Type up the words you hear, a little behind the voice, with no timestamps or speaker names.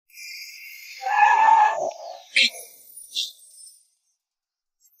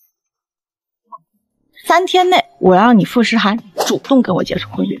3天内我要你傅诗涵主动跟我结束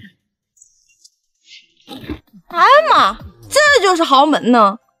婚约。哎妈，这就是豪门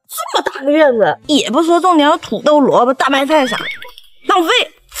呢！这么大个院子，也不说种点土豆、萝卜、大白菜啥，浪费，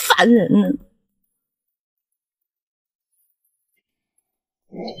烦人呢。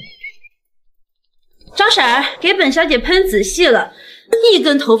张婶儿，给本小姐喷仔细了，一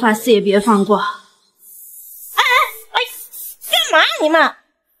根头发丝也别放过。干嘛你们？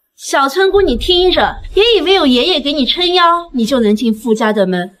小村姑，你听着，别以为有爷爷给你撑腰，你就能进傅家的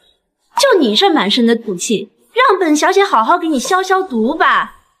门。就你这满身的土气，让本小姐好好给你消消毒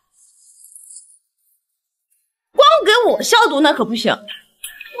吧。光给我消毒那可不行，我还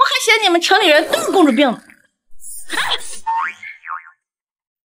嫌你们城里人都是公主病呢。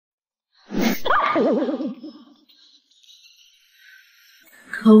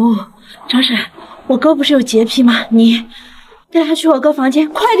可恶，张婶，我哥不是有洁癖吗？你带他去我哥房间，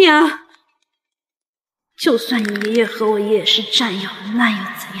快点啊！就算你爷爷和我爷爷是战友，那又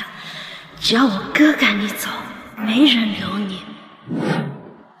怎样？只要我哥赶你走，没人留你。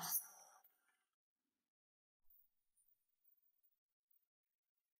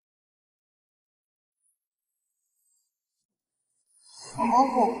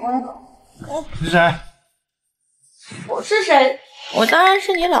你是谁？我是谁？我当然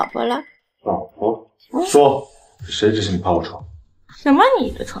是你老婆了。老婆？说，是谁执行你爬我床？什么你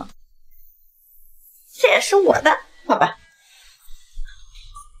的床？这也是我的，好吧。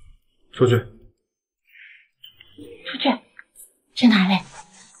出去。出去？去哪里？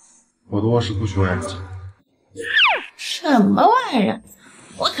我的卧室不许外人进。什么外人？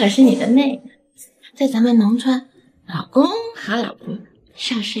我可是你的妹妹，在咱们农村，老公和老婆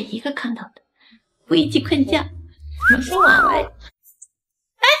上是一个炕头的，不一起困觉，我是娃娃。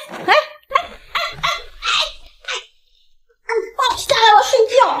放下来，我睡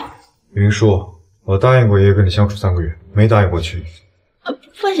觉。云舒，我答应过爷爷跟你相处3个月，没答应过去。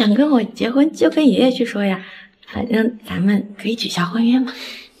不想跟我结婚就跟爷爷去说呀，反正咱们可以取消婚约嘛。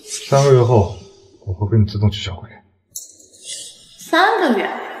3个月后，我会跟你自动取消婚约。3个月，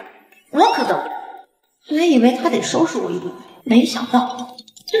我可等不了。我还以为他得收拾我一顿，没想到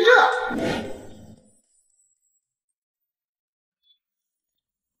就这。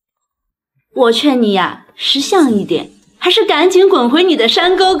我劝你呀，识相一点，还是赶紧滚回你的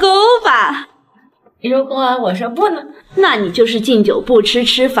山沟沟吧。如果我说不呢？那你就是敬酒不吃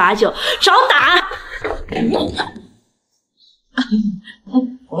吃罚酒，找打！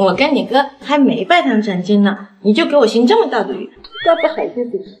我跟你哥还没拜堂成亲呢，你就给我行这么大的雨，要不还是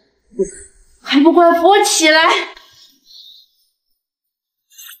还不快扶我起来！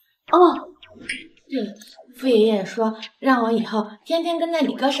哦，对了，傅爷爷说让我以后天天跟在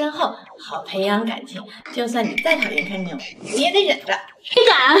你哥身后，好培养感情。就算你再讨厌看见我，你也得忍着。你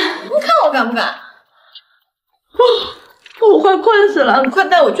敢？你看我敢不敢？我快困死了，你快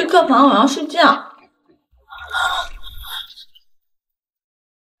带我去客房，我要睡觉。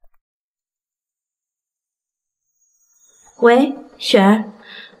喂，雪儿，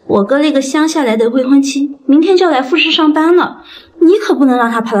我哥那个乡下来的未婚妻，明天就要来复试上班了，你可不能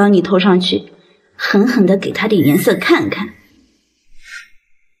让他爬到你头上去，狠狠的给他点颜色看看。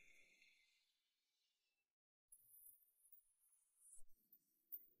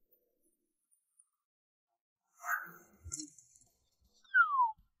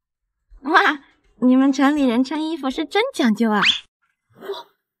哇，你们城里人穿衣服是真讲究啊！哇，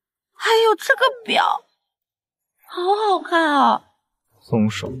还有这个表，好好看啊！松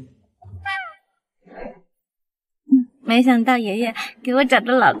手。没想到爷爷给我找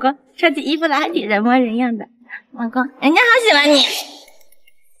的老公穿起衣服来还挺人模人样的。老公，人家好喜欢你。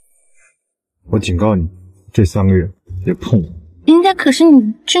我警告你，这3个月别碰我。人家可是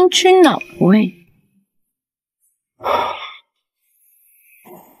你真亲老婆哎。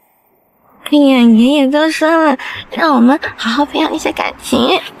哎呀，爷爷都说了，让我们好好培养一些感情。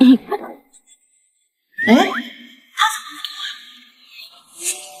哎，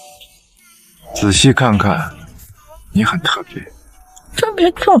仔细看看，你很特别。特别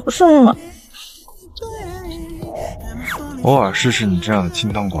可是吗？偶尔试试你这样的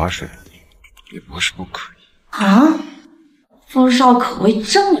清汤寡水，也不是不可以。啊，富少口味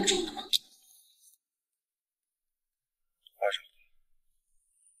这么重的吗？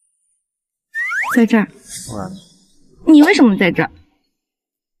在这儿。不然你为什么在这儿？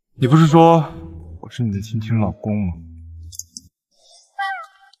你不是说我是你的亲亲老公吗？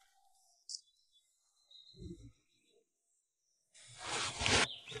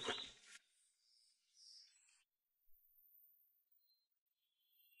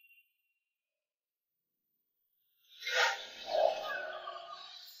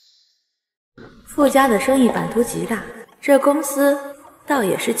富家的生意版图极大，这公司倒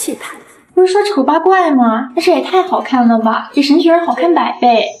也是气派。不是说丑八怪吗？那这也太好看了吧，比神雪儿好看100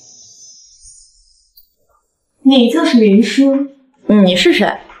倍。你就是林舒，你是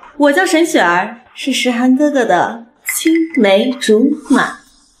谁？我叫沈雪儿，是诗涵哥哥的青梅竹马。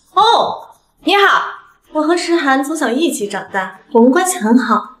哦，你好，我和诗涵从小一起长大，我们关系很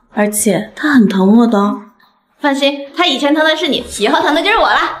好，而且他很疼我的。放心，他以前疼的是你，以后疼的就是我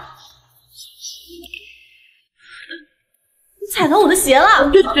了。你踩到我的鞋了！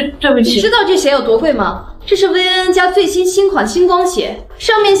对不起。你知道这鞋有多贵吗？这是薇恩家最新款星光鞋，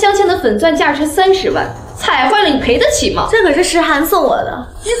上面镶嵌的粉钻价值30万，踩坏了你赔得起吗？这可是诗涵送我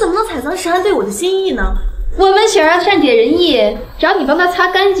的，你怎么能踩脏诗涵对我的心意呢？我们雪儿善解人意，只要你帮他擦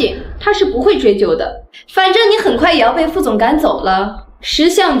干净，他是不会追究的。反正你很快也要被副总赶走了，识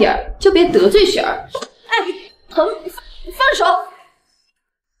相点，就别得罪雪儿。哎，疼！放手！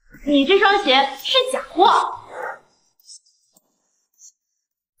你这双鞋是假货！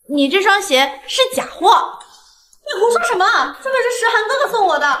你这双鞋是假货！你胡说什么？这可是诗涵哥哥送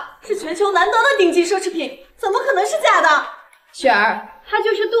我的，是全球难得的顶级奢侈品，怎么可能是假的？雪儿，他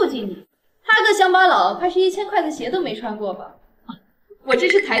就是妒忌你。他个乡巴佬，怕是1000块的鞋都没穿过吧？我真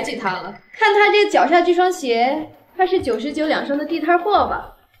是抬举他了。看他这脚下这双鞋，怕是99两双的地摊货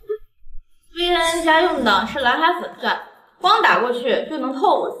吧？薇恩家用的是蓝海粉钻，光打过去就能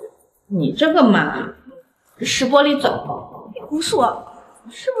透过去。你这个嘛，是玻璃钻。你胡说！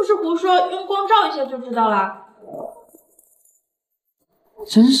是不是胡说？用光照一下就知道了。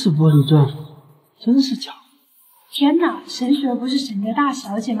真是玻璃钻，真是假。天哪，沈雪不是沈家大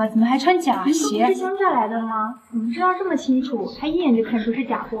小姐吗？怎么还穿假鞋？不是乡下来的吗？怎么知道这么清楚？还一眼就看出是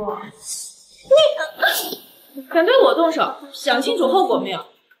假货。你敢对我动手，想清楚后果没有？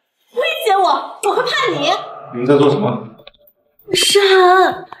威胁我，我会判你！你们在做什么？诗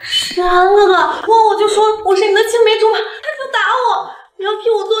涵哥哥，我就说我是你的青梅竹马，他就打我，你要替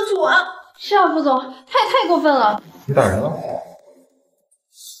我做主啊！是啊，副总，太过分了！你打人了？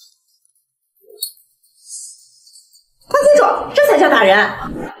看清楚，这才叫打人！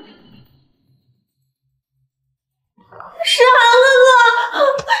诗涵哥哥，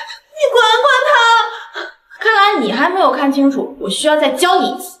你管管他！看来你还没有看清楚，我需要再教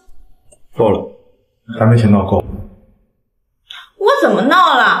你一次。够了，还没钱闹够。我怎么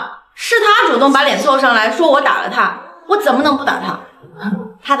闹了？是他主动把脸凑上来说我打了他，我怎么能不打他？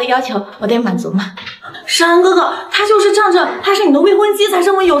他的要求我得满足嘛。诗涵哥哥，他就是仗着他是你的未婚妻才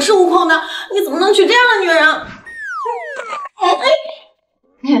这么有恃无恐的，你怎么能娶这样的女人？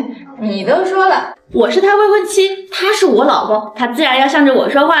你都说了，我是他未婚妻，他是我老公，他自然要向着我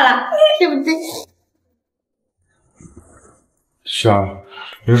说话了，对不对？雪儿，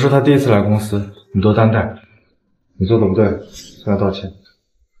比如说他第一次来公司，你多担待，你做的不对，向他道歉。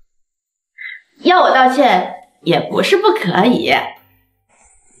要我道歉也不是不可以。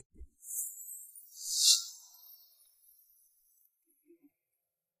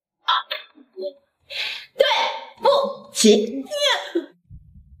对不起，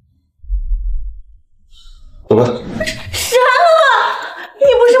走吧。诗涵哥哥，你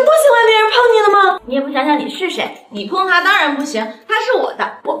不是不喜欢别人碰你的吗？你也不想想你是谁？你碰他当然不行，他是我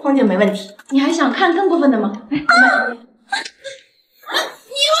的，我碰就没问题。你还想看更过分的吗？来，你以后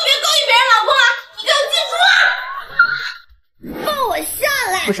别勾引别人老公了，你给我记住了！放我下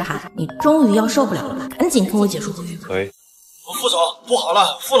来！傅诗涵，你终于要受不了了吧？赶紧跟我结束合约。可以。副总，不好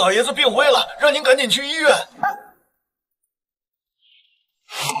了，傅老爷子病危了，让您赶紧去医院。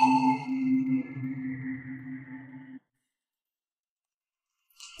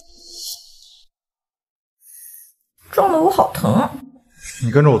撞得我好疼。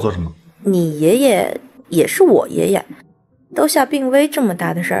你跟着我做什么？你爷爷也是我爷爷，都下病危这么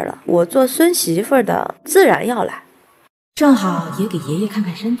大的事儿了，我做孙媳妇的自然要来。正好也给爷爷看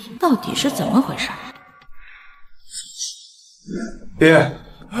看身体到底是怎么回事。爹，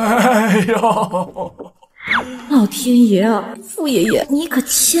哎呦，老天爷啊，傅爷爷，你可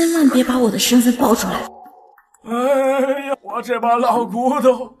千万别把我的身份爆出来。哎呀，我这把老骨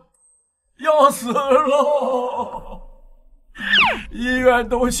头要死喽！医院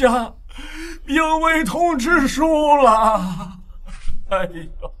都下病危通知书了。哎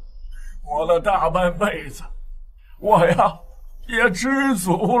呦，活了大半辈子，我呀也知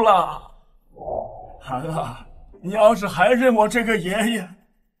足了。涵啊，你要是还认我这个爷爷，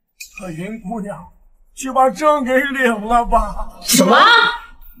和云姑娘去把证给领了吧。什么？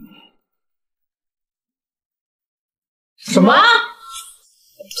什么？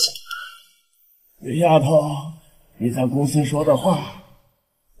云丫头，你在公司说的话，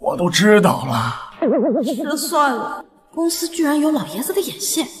我都知道了。这算了，公司居然有老爷子的眼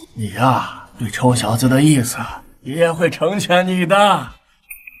线。你呀，对臭小子的意思，爷爷会成全你的。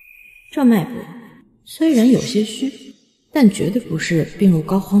这脉搏虽然有些虚，但绝对不是病入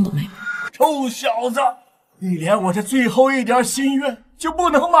膏肓的脉搏。臭小子，你连我这最后一点心愿就不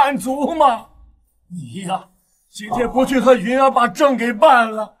能满足吗？你呀，今天不去和云儿把证给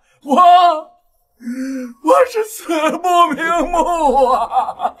办了，我是死不瞑目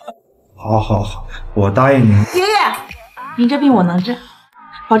啊！好，我答应您。爷爷，您这病我能治，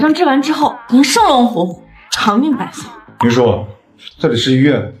保证治完之后您生龙活虎，长命百岁。云叔，这里是医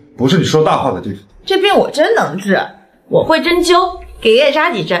院，不是你说大话的地方。这病我真能治，我会针灸，给爷爷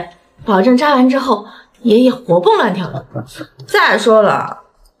扎几针，保证扎完之后爷爷活蹦乱跳的。再说了，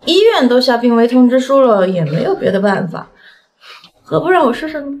医院都下病危通知书了，也没有别的办法，何不让我试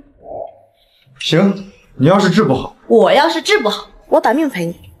试呢？行，你要是治不好，我要是治不好，我打命陪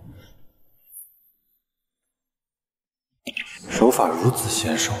你。手法如此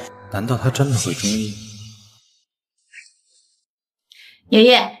娴熟，难道他真的会中医？爷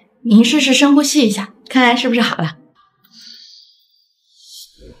爷，您试试深呼吸一下，看看是不是好了。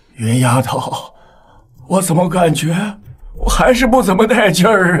云丫头，我怎么感觉我还是不怎么带劲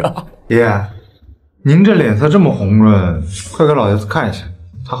儿啊？爷爷，您这脸色这么红润，快给老爷子看一下，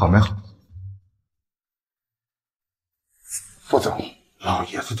他好没好？副总，老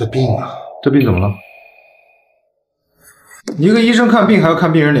爷子的病啊，这病怎么了？一个医生看病还要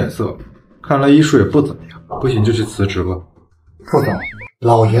看病人脸色，看来医术也不怎么样，不行就去辞职吧。副总，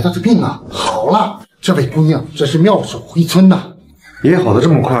老爷子的病啊好了，这位姑娘真是妙手回春呐！爷爷好的这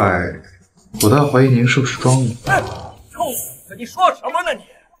么快，我倒怀疑您是不是装的。哎，臭小子，你说什么呢你？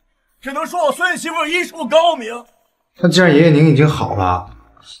只能说我孙媳妇医术高明。那既然爷爷您已经好了，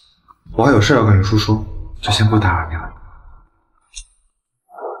我还有事要跟您说说，就先不打扰您了。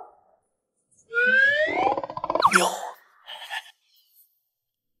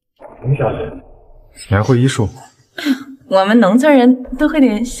林小姐，你还会医术？我们农村人都会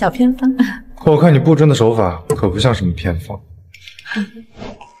点小偏方。我看你布针的手法可不像什么偏方。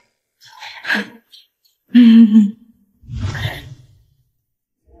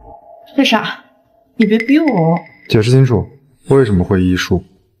为啥？你别逼我。解释清楚，为什么会医术？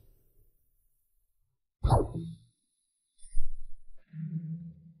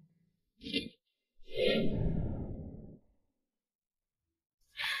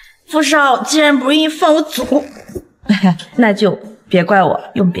傅少，既然不愿意放我走，那就别怪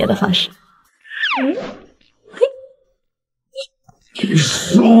我用别的方式。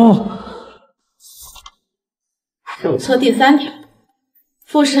手册第3条，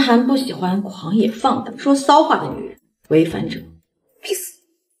傅诗涵不喜欢狂野放荡、说骚话的女人，违反者必死。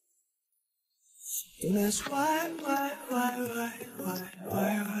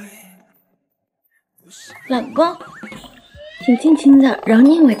老公，请尽情的揉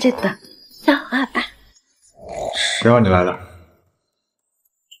捏我这个小花吧。谁让你来的？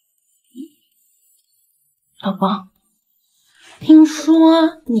老公，听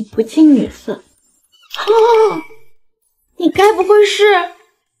说你不近女色，你该不会是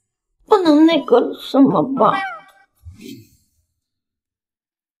不能那个什么吧？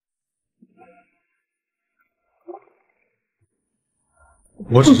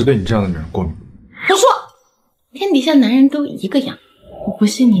我只是对你这样的女人过敏。胡说！天底下男人都一个样，我不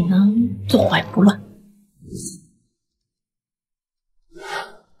信你能坐怀不乱。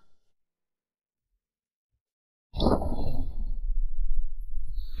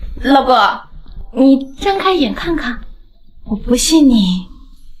老婆，你睁开眼看看，我不信你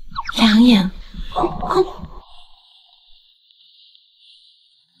两眼空。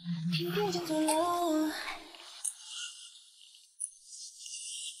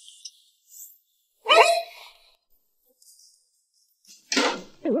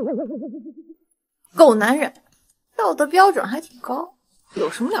狗男人，道德标准还挺高，有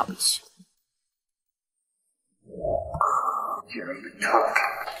什么了不起？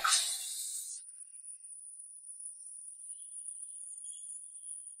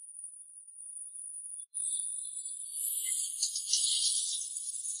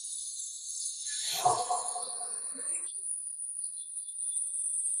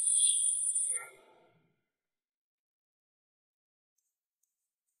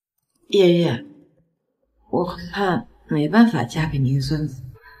爷爷，我恐怕没办法嫁给您孙子。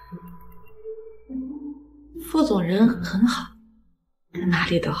副总人很好，哪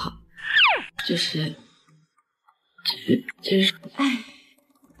里都好，只是，哎，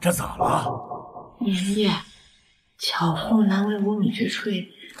这咋了？爷爷，巧妇难为无米之炊，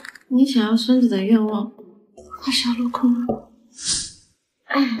你想要孙子的愿望，怕是要落空了。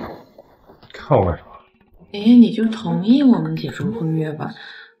哎，看我干什么？爷爷，你就同意我们解除婚约吧。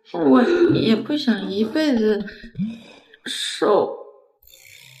我也不想一辈子瘦。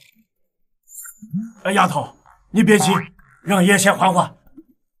哎，丫头，你别急，让爷先缓缓。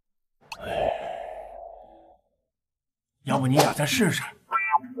要不你俩再试试？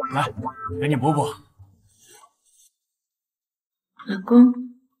来，给你补补。老公，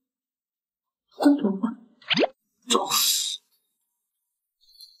真补补。找死！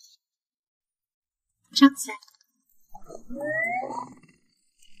这样子。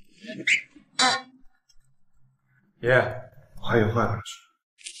爷，我还有话要说。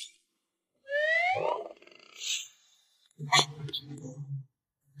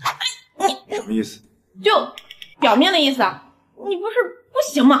什么意思？就表面的意思啊，你不是不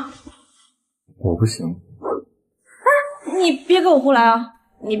行吗？我不行。你别给我胡来啊！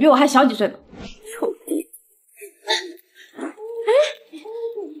你比我还小几岁呢。臭弟。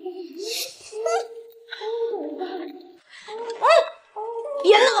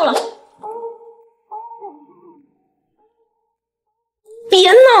别闹了！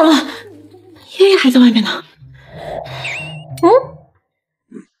别闹了！爷爷还在外面呢。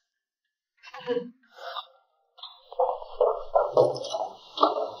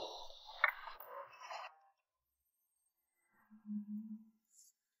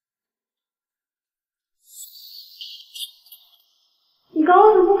你刚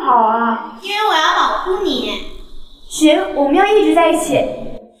为什么不跑啊？因为我要保护你。行，我们要一直在一起。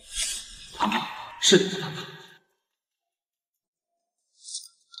是。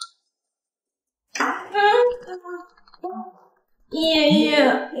爷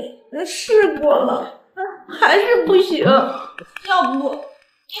爷，试过了，还是不行。要不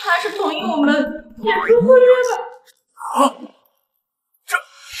你还是同意我们演出婚约吧？啊！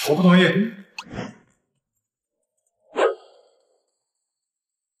我不同意。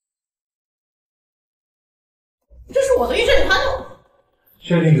这是我的预设，你还懂？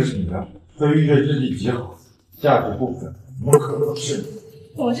确定这是你的？这预设质地极好，价值部分不可能是你。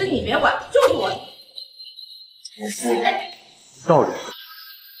我这你别管，就是我的。到底？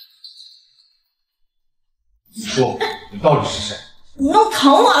你说，你到底是谁？你弄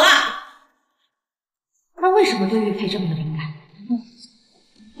疼我了！他为什么对玉佩这么的敏感？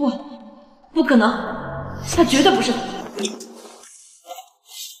不可能，他绝对不是他。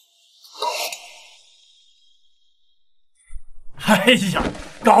哎呀，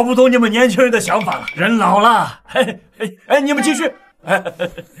搞不懂你们年轻人的想法了。人老了，哎，你们继续。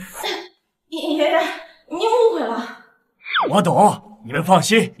爷爷，你误会了。我懂，你们放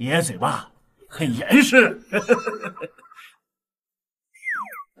心，爷爷嘴巴很严实。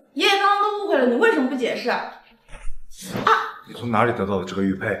爷爷刚刚都误会了，你为什么不解释？啊！你从哪里得到的这个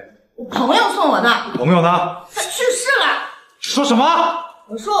玉佩？我朋友送我的。朋友呢？他去世了。说什么？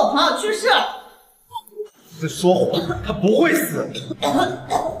我说我朋友去世了。在说谎，他不会死。小弟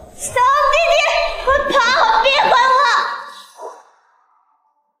弟，快跑！别管我！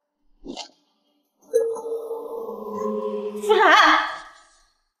傅禅，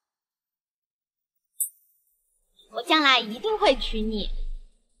我将来一定会娶你。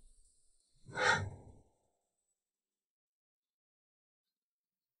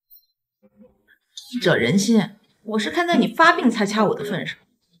医者仁心，我是看在你发病才掐我的份上，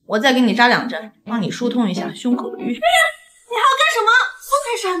我再给你扎2针，帮你疏通一下胸口的淤血。你还要干什么？放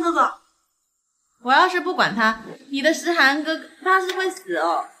开石涵哥哥！我要是不管他，你的石涵哥哥他是会死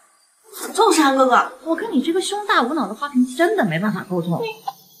哦。臭石涵哥哥，我跟你这个胸大无脑的花瓶真的没办法沟通。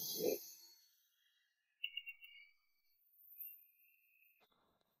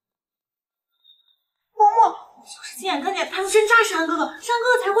就是亲眼看见他们针扎石涵哥哥，石涵哥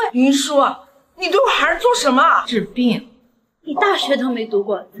哥才会。云舒，你对我孩儿做什么？治病。你大学都没读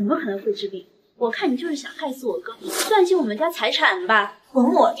过，怎么可能会治病？我看你就是想害死我哥，算计我们家财产吧。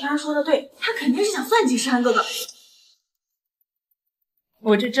滚我！天儿说的对，他肯定是想算计石涵哥哥。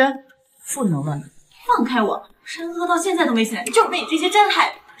我这针不能乱。放开我！石涵哥哥到现在都没醒来，就是被你这些针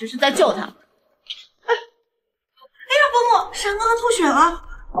害的。只是在救他。哎呀，伯母，石涵哥哥吐血了。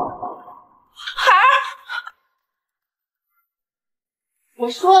孩儿，我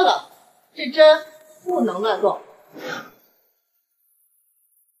说了，这针不能乱动。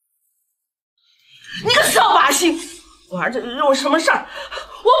你个扫把星！我儿子惹我什么事儿，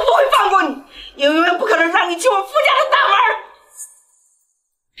我不会放过你，也永远不可能让你进我夫家的大门。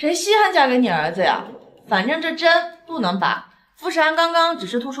谁稀罕嫁给你儿子呀？反正这针不能拔。傅石涵刚刚只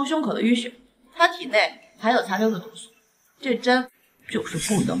是突出胸口的淤血，他体内还有残留的毒素，这针就是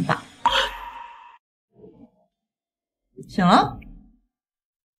不能拔。醒了，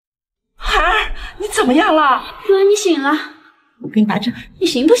孩儿，你怎么样了？哥，你醒了。我给你拔针，你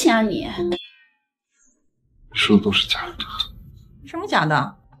行不行啊你？说的都是假的。什么假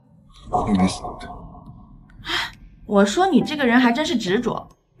的？你没死的。我说你这个人还真是执着，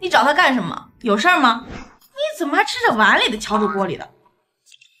你找他干什么？有事儿吗？你怎么还吃着碗里的敲着锅里的？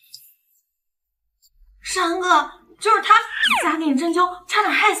山哥，就是他瞎给你针灸，差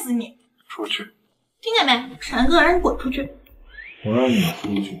点害死你。出去！听见没？山哥，让你滚出去！我让你出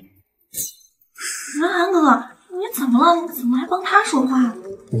去！山哥，你怎么了？你怎么还帮他说话？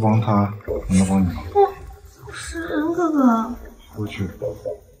不帮他，我能帮你吗？山哥哥，出去！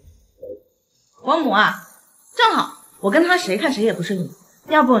伯母啊，正好我跟他谁看谁也不顺眼，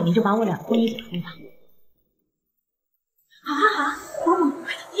要不你就把我俩婚礼给付他。好啊好啊，伯母，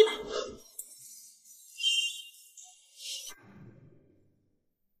快点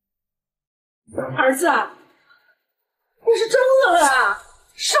100。儿子，你是真饿了啊？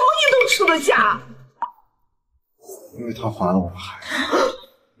什么你都吃得下？因为他怀了我的孩子。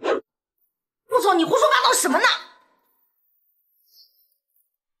顾总，你胡说八道什么呢？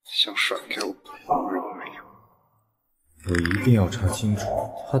想甩给我，让没有。我一定要查清楚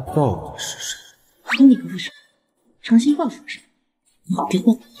他到底是谁。好你个为什么？诚心话说是，你给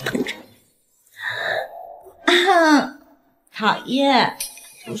我等着。讨厌，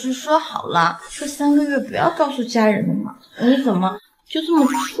不是说好了这3个月不要告诉家人的吗？你怎么就这么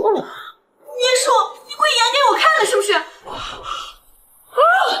说了？你说你故意演给我看的是不是？哎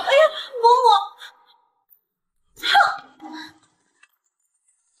呀，伯母！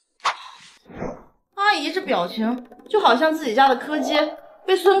阿姨这表情就好像自己家的柯基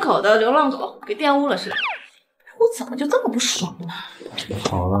被村口的流浪狗给玷污了似的。我怎么就这么不爽呢？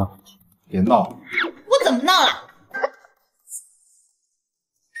好了，别闹了。我怎么闹了？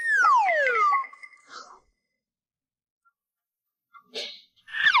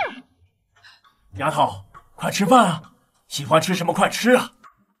丫头，快吃饭啊！喜欢吃什么快吃啊！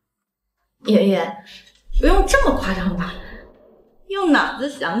爷爷，不用这么夸张吧？用脑子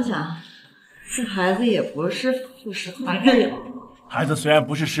想想，这孩子也不是富士寒的料。孩子虽然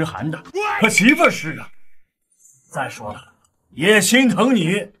不是湿寒的，可媳妇是啊。再说了，爷爷心疼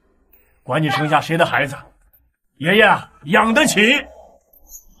你，管你生下谁的孩子，爷爷养得起。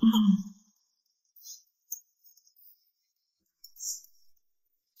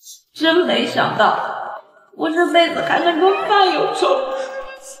真没想到，我这辈子还能跟饭有仇。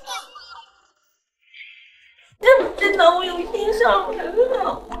真当我有心上人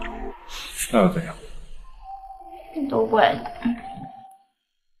了。那又怎样？都怪你，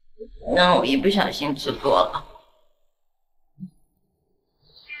那我一不小心吃多了。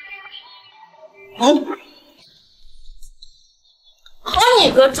好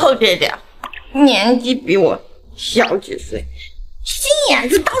你个臭爹爹，年纪比我小几岁，心眼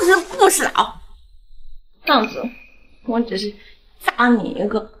子倒是不少。上次我只是扎你一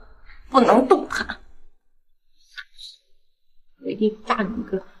个，不能动弹。我一定扎你一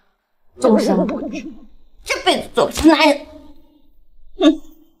个，终身不娶，这辈子做不成男人。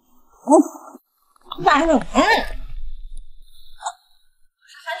男人，我是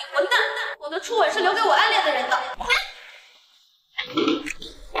喊你混蛋！我的初吻是留给我暗恋的人的。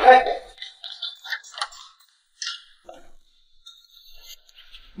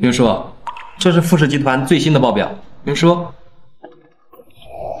云叔，这是富士集团最新的报表。云叔，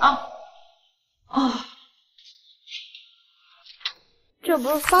这不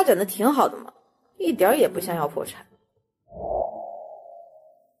是发展的挺好的吗？一点也不像要破产。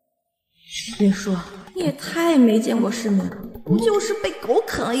云叔，你也太没见过世面了，不就是被狗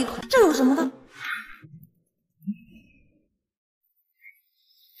啃了一口，这有什么的？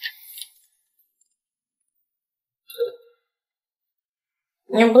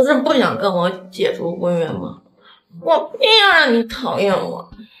你不是不想跟我解除婚约吗？我偏要让你讨厌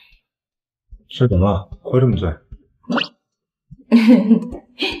我。吃什么？喝这么醉？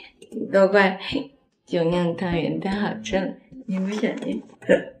都怪酒酿汤圆太好吃了，你不小心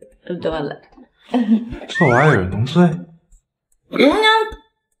喝多了。这玩意儿能醉？人家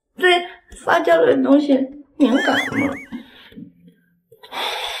对发酵类的东西敏感吗？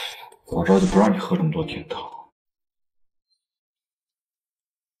早知道就不让你喝这么多甜汤。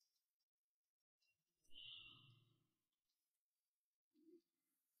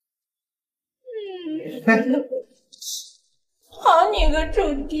好你个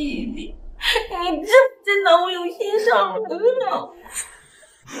臭弟弟，你真拿我有心上人呢！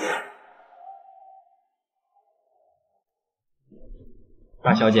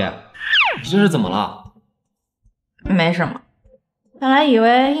大小姐，你这是怎么了？没什么，本来以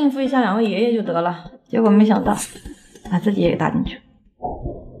为应付一下2位爷爷就得了，结果没想到把自己也给搭进去了。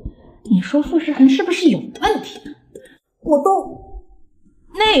你说富士恒是不是有问题？我都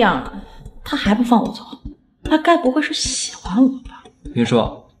那样了，他还不放我走，他该不会是喜欢我吧？云叔，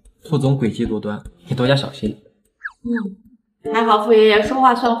副总诡计多端，你多加小心。还好傅爷爷说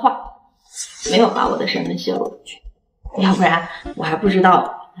话算话，没有把我的身份泄露出去，要不然我还不知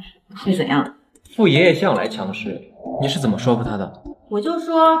道会怎样。傅爷爷向来强势，你是怎么说服他的？我就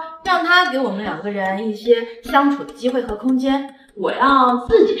说让他给我们2个人一些相处的机会和空间，我要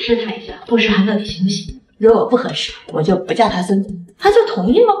自己试探一下不适合到底行不行。如果不合适，我就不叫他孙子，他就同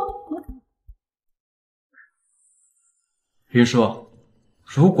意吗？云舒，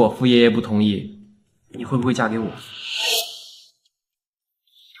如果傅爷爷不同意，你会不会嫁给我？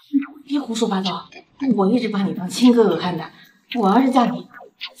别胡说八道！我一直把你当亲哥哥看待，我要是嫁你，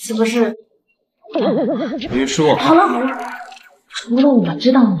岂不是？云舒，好了好了，除了我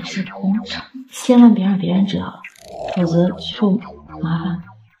知道你是同场，千万别让别人知道了，否则就麻烦。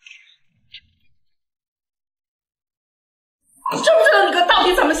知不知道你哥到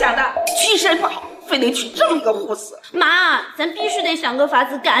底怎么想的？娶谁不好，非得娶这么一个护士。妈，咱必须得想个法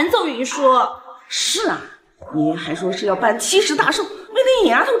子赶走云舒。是啊，你还说是要办70大寿，为那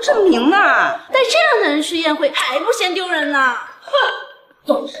丫头证明呢。带这样的人去宴会，还不嫌丢人呢？哼，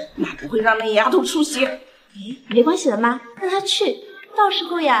总之那不会让那丫头出席。没关系的，妈，让她去，到时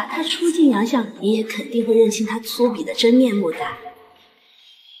候呀，她出尽洋相，你也肯定会认清她粗鄙的真面目的。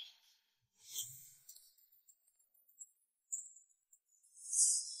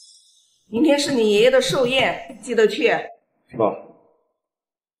明天是你爷爷的寿宴，记得去。是吧？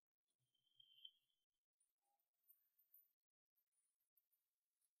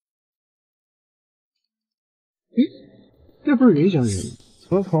这不是云小姐，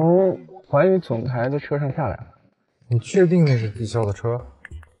怎么从怀孕总裁的车上下来了？你确定那是地销的车？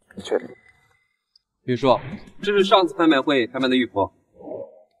确定。云舒，这是上次拍卖会拍卖的玉佛。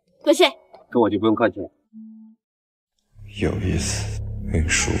多谢。跟我就不用客气了。有意思，云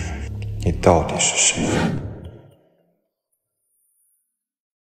舒，你到底是谁？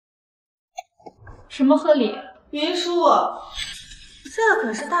什么贺礼？云舒，这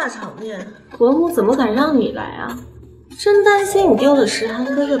可是大场面，伯母怎么敢让你来啊？真担心你丢了石涵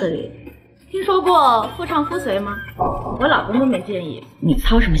哥哥的脸。听说过夫唱妇随吗？我老公都没建议，你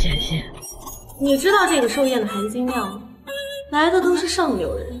操什么闲心？你知道这个寿宴的含金量吗？来的都是上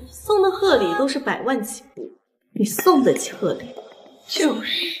流人，送的贺礼都是100万起步，你送得起贺礼？就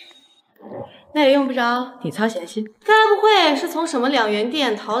是，那也用不着你操闲心。该不会是从什么2元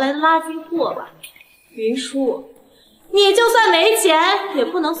店淘来的垃圾货吧？云舒，你就算没钱，也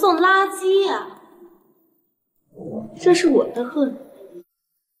不能送垃圾呀！这是我的贺礼。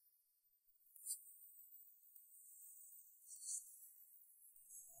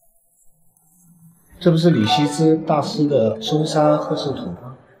这不是李羲之大师的舟山贺寿图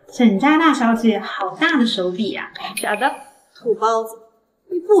吗？沈家大小姐好大的手笔呀！假的，土包子，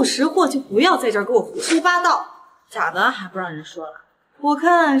你不识货就不要在这儿给我胡说八道。假的还不让人说了？我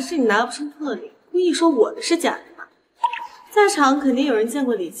看是你拿不成贺礼，故意说我的是假的吧？在场肯定有人见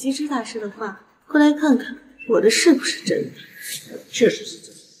过李羲之大师的画，过来看看我的是不是真的。确实是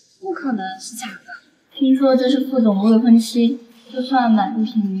真的，不可能是假的。听说这是副总的未婚妻，就算买不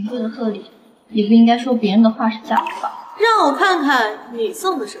起名贵的贺礼，也不应该说别人的画是假的吧？让我看看你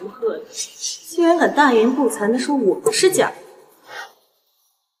送的什么贺礼，竟然敢大言不惭地说我的是假的。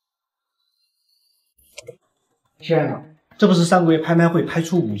天啊，这不是上个月拍卖会拍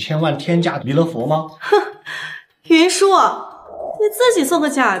出5000万天价的弥勒佛吗？哼，云舒，你自己送个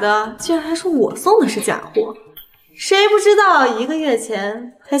假的，居然还说我送的是假货。谁不知道1个月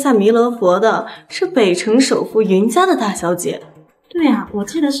前拍下弥勒佛的是北城首富云家的大小姐？对啊，我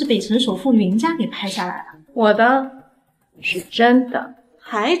记得是北城首富云家给拍下来的。我的是真的，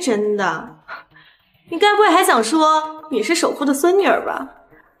还真的？你该不会还想说你是首富的孙女儿吧？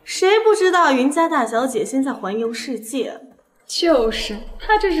谁不知道云家大小姐现在环游世界？就是，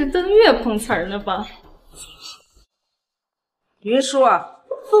她这是登月碰瓷儿了吧？云舒，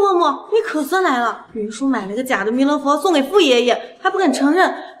傅嬷嬷，你可算来了！云舒买了个假的弥勒佛送给傅爷爷，还不肯承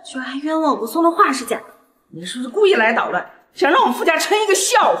认，居然还冤枉我送的画是假的。你是不是故意来捣乱，想让我们傅家成一个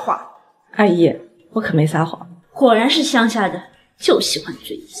笑话？阿姨，我可没撒谎。果然是乡下的，就喜欢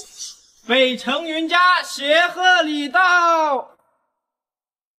追击。北城云家携贺礼到。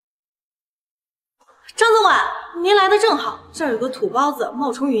张总管，您来的正好，这儿有个土包子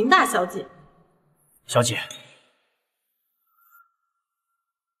冒充云大小姐。小姐，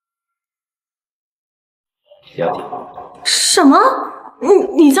小姐，什么？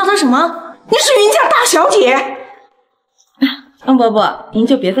你叫她什么？你是云家大小姐？恩伯伯，您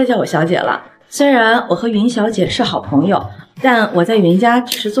就别再叫我小姐了。虽然我和云小姐是好朋友，但我在云家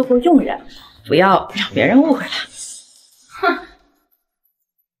只是做过佣人，不要让别人误会了。哼，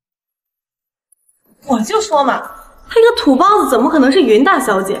我就说嘛，她一个土包子怎么可能是云大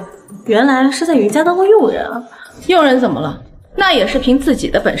小姐？原来是在云家当过佣人啊！佣人怎么了？那也是凭自己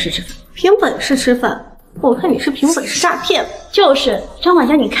的本事吃饭。凭本事吃饭？我看你是凭本事诈骗。就是张管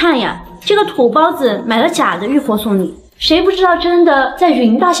家，你看呀，这个土包子买了假的玉佛送你，谁不知道真的在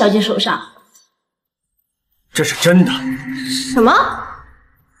云大小姐手上？这是真的。什么？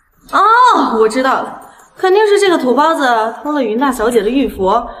哦，我知道了，肯定是这个土包子偷了云大小姐的玉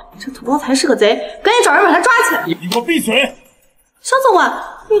佛。这土包子还是个贼，赶紧找人把他抓起来！你给我闭嘴！张总管，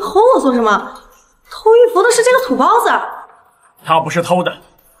你吼我做什么？偷玉佛的是这个土包子。他不是偷的，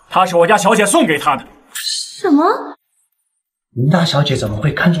他是我家小姐送给他的。什么？云大小姐怎么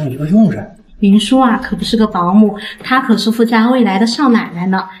会看中一个佣人？云舒啊，可不是个保姆，她可是富家未来的少奶奶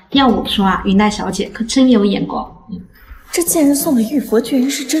呢。要我说啊，云大小姐可真有眼光。这贱人送的玉佛居然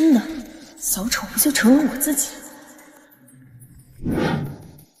是真的，小丑不就成了我自己？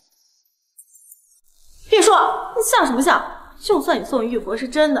别说，你像什么像？就算你送的玉佛是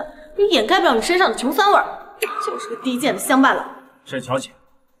真的，也掩盖不了你身上的穷酸味儿，就是个低贱的乡巴佬。沈小姐，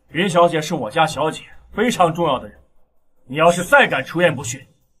云小姐是我家小姐，非常重要的人。你要是再敢出言不逊，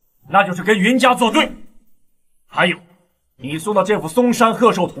那就是跟云家作对。还有，你送的这幅嵩山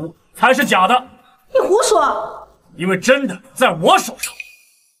贺寿图才是假的。你胡说！因为真的在我手上。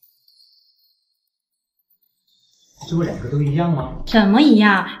这不两个都一样吗？怎么一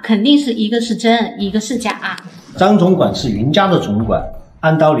样？肯定是一个是真，一个是假。张总管是云家的总管，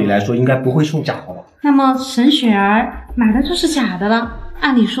按道理来说应该不会送假的吧？那么沈雪儿买的就是假的了。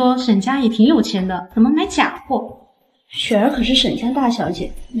按理说沈家也挺有钱的，怎么买假货？雪儿可是沈家大小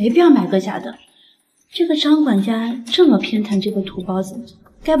姐，没必要买个假的。这个张管家这么偏袒这个土包子，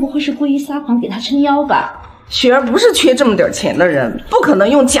该不会是故意撒谎给他撑腰吧？雪儿不是缺这么点钱的人，不可能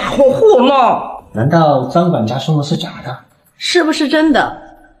用假货糊弄。难道张管家送的是假的？是不是真的，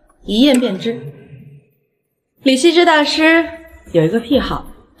一验便知。李羲之大师有一个癖好，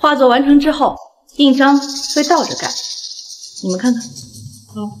画作完成之后，印章会倒着盖。你们看看。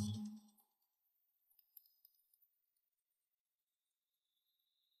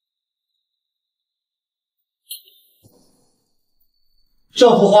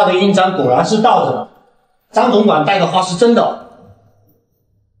这幅画的印章果然是倒着的，张总管带的花是真的。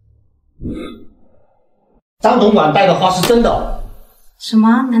张总管带的花是真的。什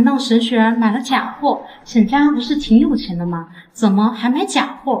么？难道沈雪儿买了假货？沈家不是挺有钱的吗？怎么还买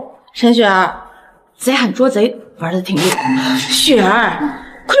假货？沈雪儿，贼喊捉贼玩的挺厉害。雪儿，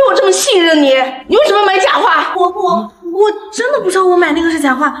亏我这么信任你，你为什么买假画？我真的不知道我买那个是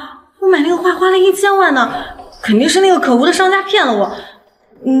假画，我买那个画花了1000万呢，肯定是那个可恶的商家骗了我。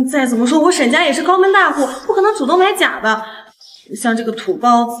再怎么说，我沈家也是高门大户，不可能主动买假的。像这个土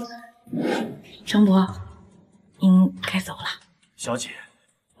包子，张伯，您该走了。小姐，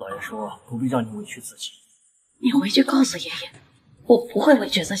老爷说不必让你委屈自己。你回去告诉爷爷，我不会委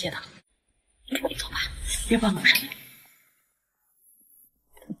屈自己的。你走吧，别帮我上面。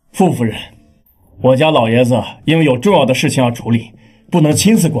傅夫人，我家老爷子因为有重要的事情要处理，不能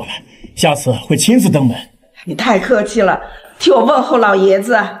亲自过来，下次会亲自登门。你太客气了，替我问候老爷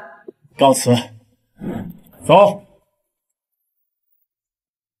子。告辞。走。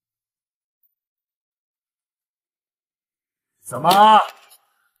怎么？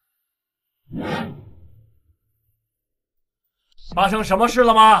发生什么事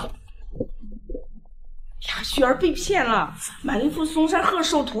了吗？呀，雪儿被骗了，买了一幅嵩山贺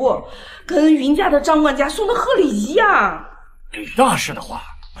寿图，跟云家的张管家送的贺礼一样。李大师的话，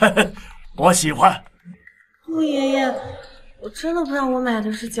我喜欢。陆爷爷，我真的不知道我买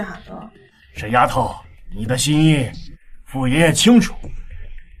的是假的。沈丫头，你的心意，傅爷爷清楚，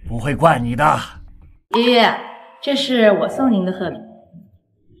不会怪你的。爷爷，这是我送您的贺礼。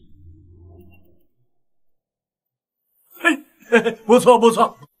不错不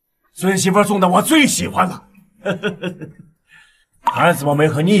错，孙媳妇送的我最喜欢了。儿怎么没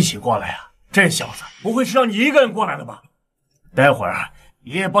和你一起过来呀？这小子不会是让你一个人过来的吧？待会儿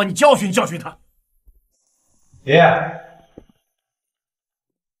爷爷帮你教训教训他。爷爷，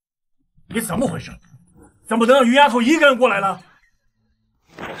你怎么回事？怎么能让于丫头一个人过来了？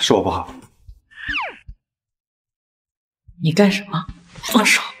是我不好。你干什么？放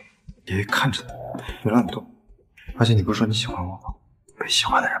手！爷爷看着呢，没让你动。而且你不是说你喜欢我吗？被喜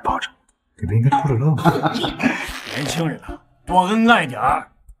欢的人抱着，你不应该偷着乐吗？年轻人啊，多恩爱点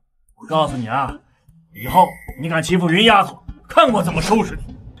儿。我告诉你啊，以后你敢欺负云丫头，看我怎么收拾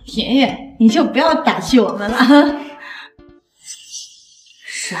你。爷爷，你就不要打击我们了。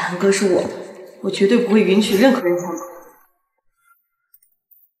沈寒哥是我的，我绝对不会允许任何人抢走。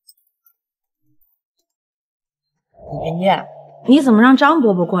爷爷，你怎么让张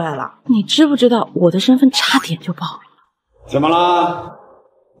伯伯过来了？你知不知道我的身份差点就暴露了？怎么了？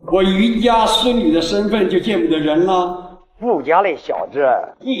我云家孙女的身份就见不得人了？傅家那小子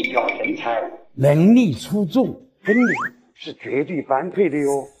一表人才，能力出众，跟你是绝对般配的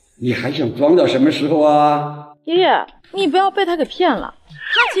哟。你还想装到什么时候啊？爷爷，你不要被他给骗了，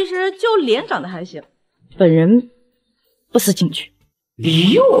他其实就脸长得还行，本人不思进取。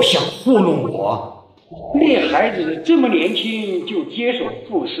你又想糊弄我？那孩子这么年轻就接手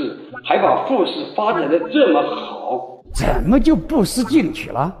傅氏，还把傅氏发展的这么好，怎么就不思进取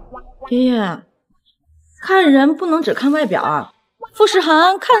了？爷爷，看人不能只看外表啊。傅世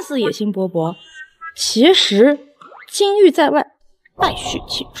涵看似野心勃勃，其实金玉在外，败絮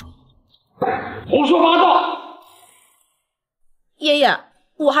其中。胡说八道！爷爷，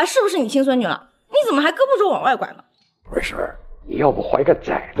我还是不是你亲孙女了？你怎么还胳膊肘往外拐呢？没事，你要不怀个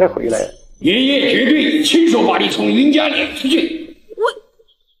崽再回来，爷爷绝对亲手把你从云家撵出去。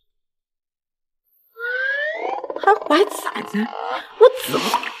还怀崽子？我怎么？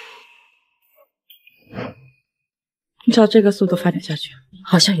你照这个速度发展下去，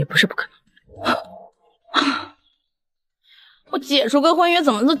好像也不是不可能。我解除个婚约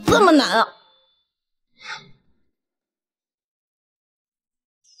怎么就这么难啊？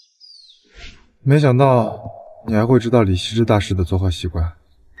没想到你还会知道李希之大师的作画习惯。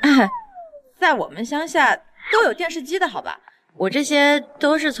在我们乡下都有电视机的好吧？我这些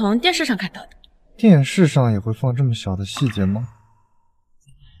都是从电视上看到的。电视上也会放这么小的细节吗？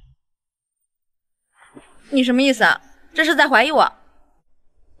你什么意思啊？这是在怀疑我？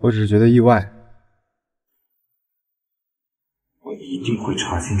我只是觉得意外。我一定会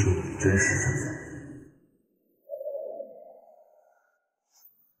查清楚你的真实身份。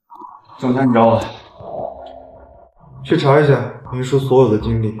总裁，你找我。去查一下云舒所有的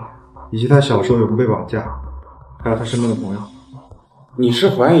经历，以及他小时候有没有被绑架，还有他身边的朋友。你是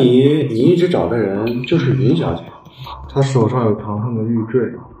怀疑你一直找的人就是云小姐？她手上有堂堂的玉坠。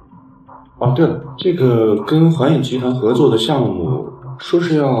哦，对了，这个跟环影集团合作的项目，说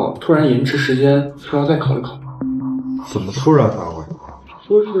是要突然延迟时间，说要再考虑考虑。怎么突然发挥？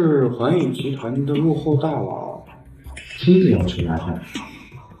说是环影集团的幕后大佬亲自要求拿下。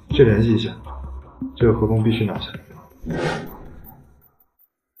去联系一下，这个合同必须拿下。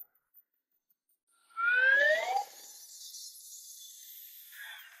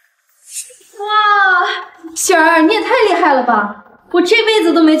哇，雪儿，你也太厉害了吧！我这辈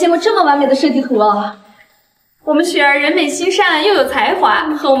子都没见过这么完美的设计图了。我们雪儿人美心善又有才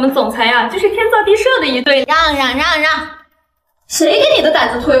华，和我们总裁啊就是天造地设的一对。让！谁给你的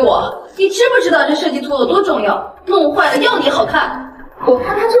胆子推我？你知不知道这设计图有多重要？弄坏了要你好看。我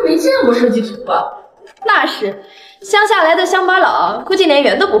看他就没见过设计图吧？那是，乡下来的乡巴佬，估计连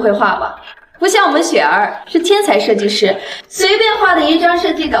圆都不会画吧？不像我们雪儿是天才设计师，随便画的一张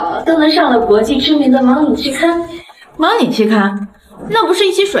设计稿都能上了国际知名的盲影期刊。盲影期刊？那不是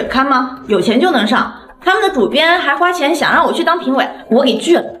一期水刊吗？有钱就能上。他们的主编还花钱想让我去当评委，我给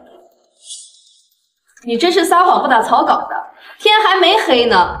拒了。你真是撒谎不打草稿的，天还没黑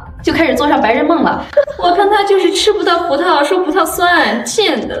呢，就开始做上白日梦了。我看他就是吃不到葡萄说葡萄酸，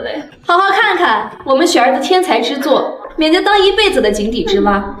贱的嘞！好好看看我们雪儿的天才之作，免得当一辈子的井底之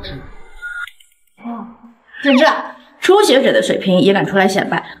蛙。简直了，初学者的水平也敢出来显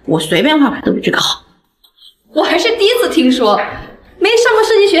摆，我随便画画都比这个好。我还是第一次听说，没上过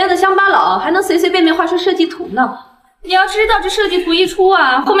设计学院的乡巴佬还能随随便便画出设计图呢。你要知道这设计图一出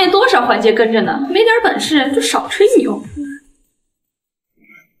啊，后面多少环节跟着呢，没点本事就少吹牛。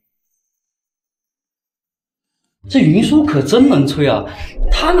这云舒可真能吹啊！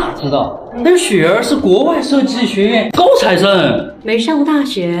他哪知道，那雪儿是国外设计学院高材生，没上过大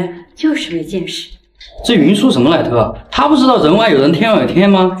学就是没见识。这云舒什么来头？他不知道人外有人，天外有天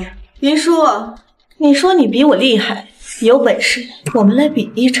吗？云舒，你说你比我厉害，有本事我们来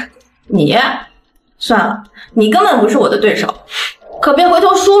比一场。你算了，你根本不是我的对手，可别回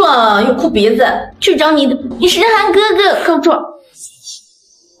头输了又哭鼻子去找你诗涵哥哥告状。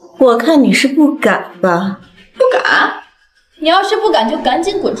我看你是不敢吧？不敢？你要是不敢，就赶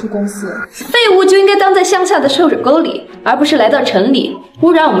紧滚出公司。废物就应该当在乡下的臭水沟里，而不是来到城里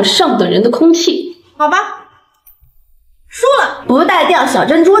污染我们上等人的空气。好吧，输了不带掉小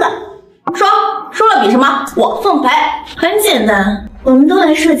珍珠的。说输了比什么？我奉陪。很简单，我们都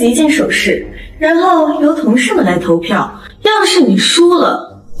来设计一件首饰，然后由同事们来投票。要是你输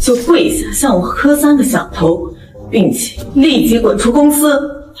了，就跪下向我磕3个响头，并且立即滚出公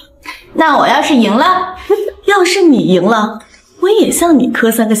司。那我要是赢了，要是你赢了，我也向你磕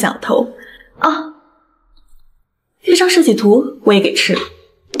3个响头啊！这张设计图我也给吃了，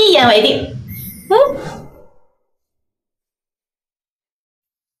一言为定。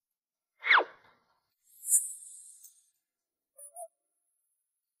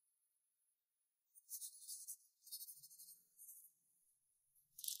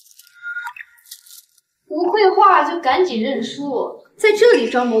就赶紧认输，在这里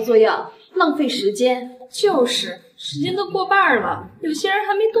装模作样，浪费时间。就是，时间都过半了，有些人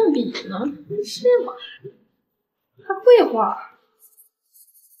还没动笔呢。是吗？还绘画？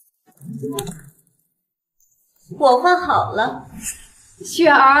我画好了。雪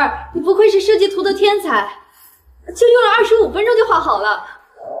儿，你不愧是设计图的天才，就用了25分钟就画好了，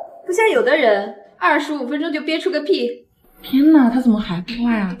不像有的人25分钟就憋出个屁。天哪，他怎么还不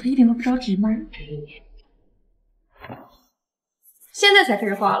画啊？他一点都不着急吗？现在才开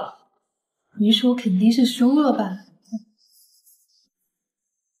始画了。你说肯定是输了吧？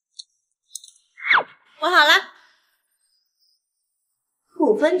我好了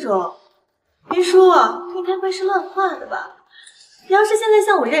，5分钟。云叔，你该不会是乱画的吧？你要是现在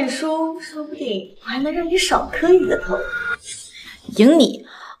向我认输，说不定我还能让你少磕一个头。赢你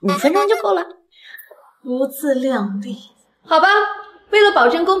5分钟就够了。不自量力。好吧，为了保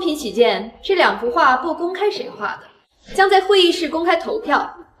证公平起见，这2幅画不公开谁画的，将在会议室公开投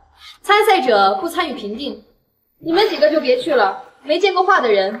票。参赛者不参与评定，你们几个就别去了，没见过画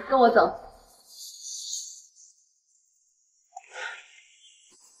的人跟我走。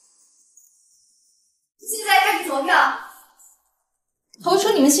现在开始投票，投出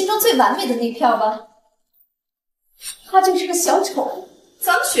你们心中最完美的那票吧。他就是个小丑，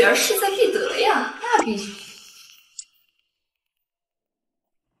咱们雪儿势在必得呀，那必须。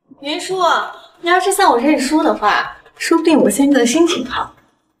云叔，你要是向我认输的话，说不定我现在的心情好。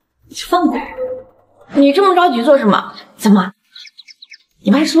放过我！你这么着急做什么？怎么？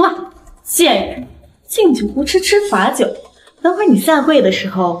你卖书啊？贱人！敬酒不吃吃罚酒。等会儿你散会的时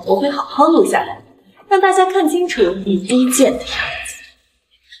候，我会好好录下来，让大家看清楚你低贱的样子。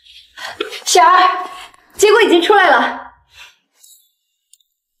雪儿，结果已经出来了。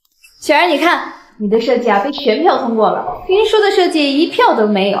雪儿，你看，你的设计啊被全票通过了，云叔的设计1票都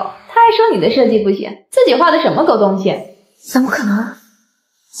没有，他还说你的设计不行，自己画的什么狗东西？怎么可能？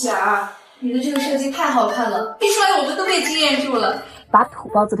雪儿，你的这个设计太好看了，一出来我们都被惊艳住了，把土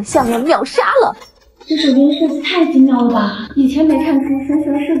包子的项链秒杀了。这手边设计太精妙了吧！以前没看出沈雪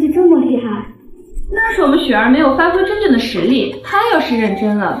儿设计这么厉害。那是我们雪儿没有发挥真正的实力，她要是认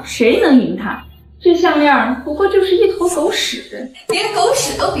真了，谁能赢她？这项链不过就是一坨狗屎，连狗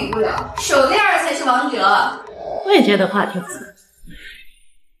屎都比不了，手链才是王者。我也觉得画挺不错。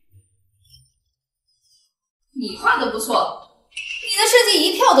你画的不错。你的设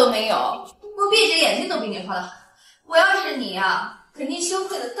计1票都没有，我闭着眼睛都比你画的好。我要是你啊，肯定羞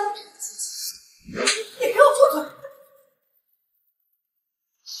愧的当场自己。你给我住嘴！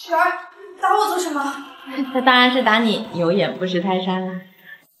雪儿，打我做什么？那当然是打你有眼不识泰山啦。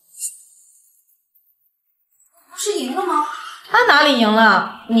不是赢了吗？他哪里赢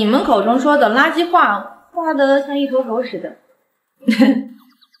了？你们口中说的垃圾画，画得像一坨狗似的。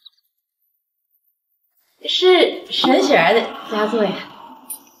是沈雪儿的佳作呀。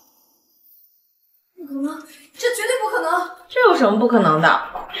不可能，这绝对不可能！这有什么不可能的？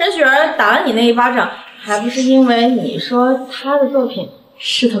沈雪儿打了你那一巴掌，还不是因为你说她的作品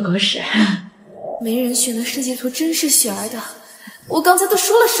是坨狗屎？没人选的设计图真是雪儿的，我刚才都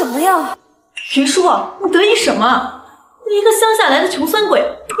说了什么呀？云叔，你得意什么？你一个乡下来的穷酸鬼，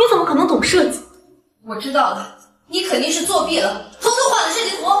你怎么可能懂设计？我知道了，你肯定是作弊了，偷偷画的设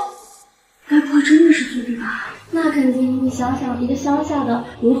计图。该不会真的是作弊吧？那肯定，你想想，一个乡下的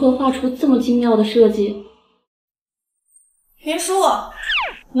如何画出这么精妙的设计？云叔，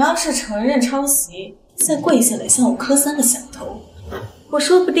你要是承认抄袭，再跪下来向我磕3个响头，我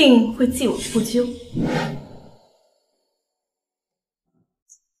说不定会记我不究。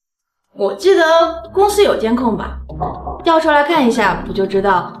我记得公司有监控吧？调出来看一下，不就知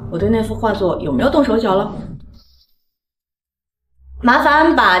道我对那幅画作有没有动手脚了？麻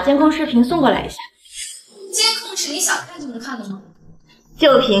烦把监控视频送过来一下。监控是你想看就能看的吗？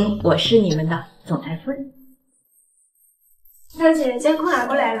就凭我是你们的总裁夫人。小姐，监控拿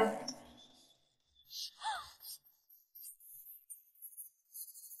过来了。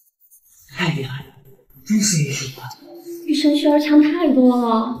太厉害了，真是艺术家，比沈雪儿强太多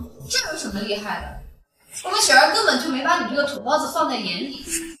了。这有什么厉害的？我们雪儿根本就没把你这个土包子放在眼里，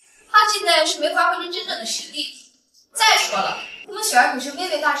她现在是没发挥出真正的实力。再说了，我们雪儿可是薇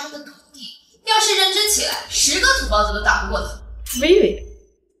薇大师的徒弟，要是认真起来，10个土包子都打不过她。薇薇，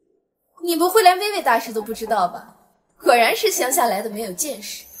你不会连薇薇大师都不知道吧？果然是乡下来的没有见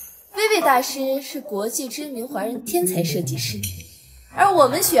识。薇薇大师是国际知名华人天才设计师，而我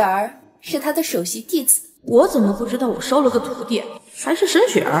们雪儿是他的首席弟子。我怎么不知道我收了个徒弟，还是沈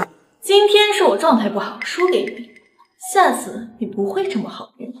雪儿？今天是我状态不好，输给你，下次你不会这么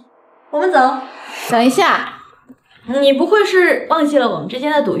好运。我们走。等一下，你不会是忘记了我们之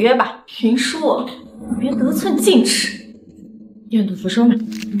间的赌约吧？云叔，别得寸进尺，愿赌服输嘛。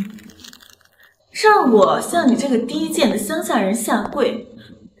让我向你这个低贱的乡下人下跪，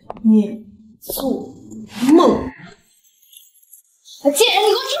你做梦！贱人，你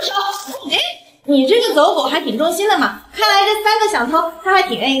给我住手！哎，你这个走狗还挺忠心的嘛，看来这3个小偷他还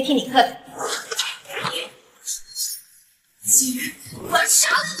挺愿意听你课的。我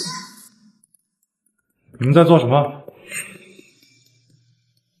杀了你！你们在做什么？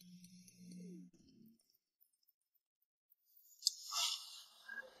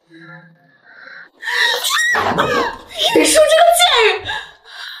你说这个贱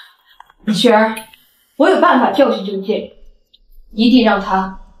人！雪儿，我有办法教训这个贱人，一定让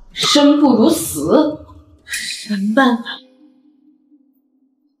他生不如死。什么办法？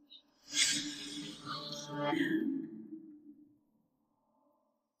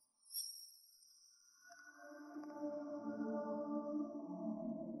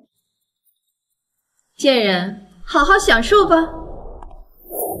贱人，好好享受吧。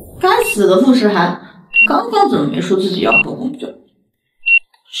该死的傅诗涵，刚刚怎么没说自己要喝红酒？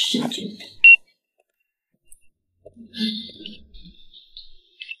神经病！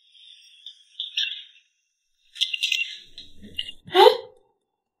哎，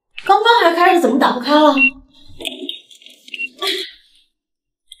刚刚还开着，怎么打不开了？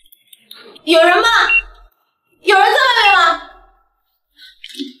有人吗？有人在外面吗？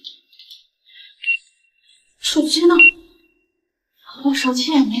手机呢？我手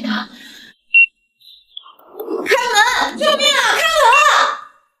机也没拿。开门！救命啊！开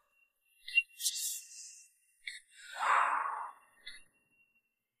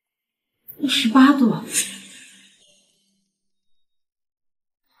门！18度。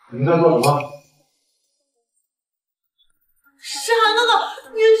你们在做什么？诗涵哥哥，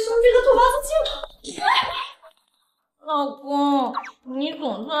你说这个土包子精。老公，你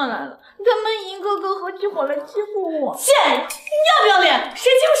总算来了，他们一个个合起伙来欺负我。贱人，你要不要脸？谁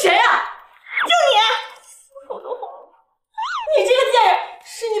欺负谁啊？就你！我手都红了。你这个贱人，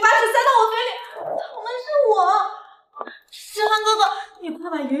是你把屎塞到我嘴里，疼的是我。诗涵哥哥，你快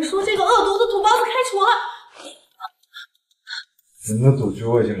把云舒这个恶毒的土包子开除了。你们的赌局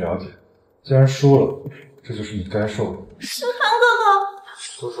我已经了解，既然输了，这就是你该受的。诗涵哥哥，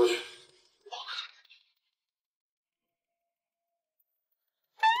都出去。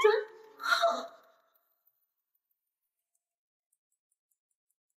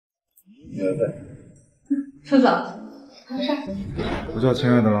你来带。叔子，什么事儿？不叫亲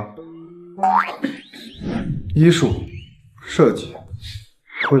爱的了。医术、设计，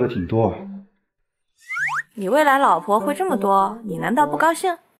会的挺多啊。你未来老婆会这么多，你难道不高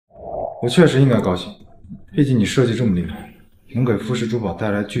兴？我确实应该高兴，毕竟你设计这么厉害，能给富士珠宝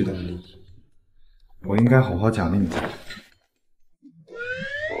带来巨大的利益，我应该好好奖励你才对。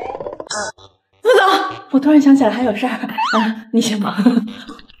副总，我突然想起来还有事儿，你先忙。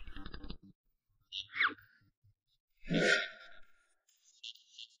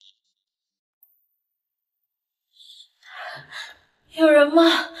有人吗？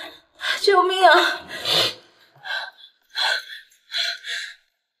救命啊！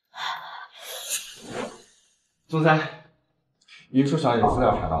总裁，云舒小姐资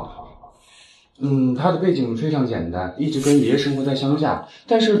料查到了。她的背景非常简单，一直跟爷爷生活在乡下，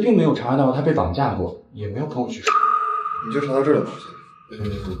但是并没有查到她被绑架过，也没有朋友去世。你就查到这儿了，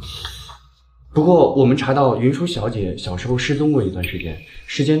不过我们查到云舒小姐小时候失踪过一段时间，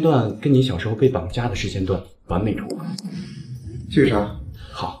时间段跟你小时候被绑架的时间段完美重合。继续查。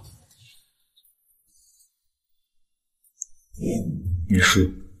好。云舒，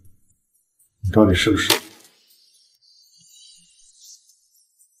你到底是不是？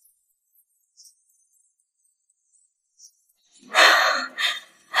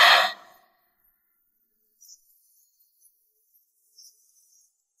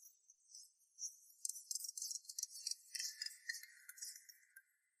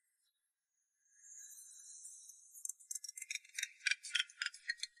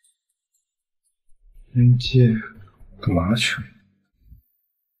人家干嘛去了？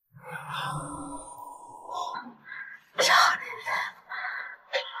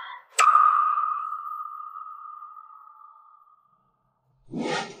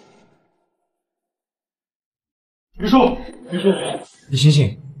云舒，云舒，你醒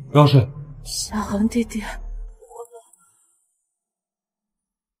醒，不要睡。小恒弟弟，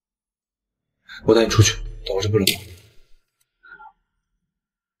我带你出去，等我这不冷。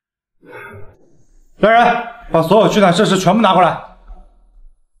来人，把所有驱赶设施全部拿过来。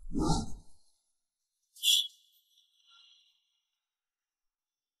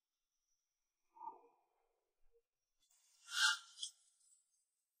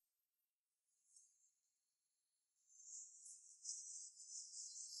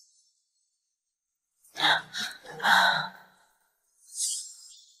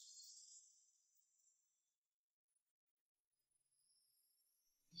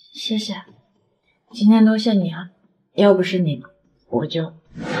谢谢，今天多谢你啊，要不是你，我就……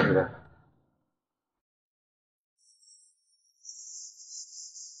是的。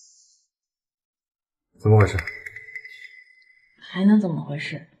怎么回事？还能怎么回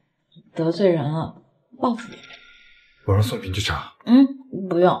事？得罪人了，报复你。我让宋平去查。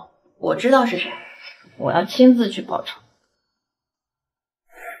不用，我知道是谁，我要亲自去报仇。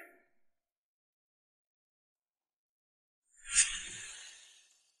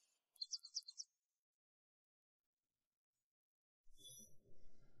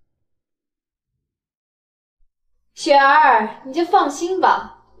雪儿，你就放心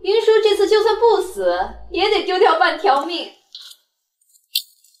吧，云叔这次就算不死，也得丢掉半条命。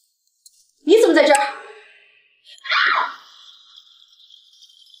你怎么在这儿？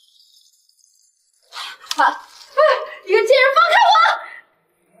你个贱人，放开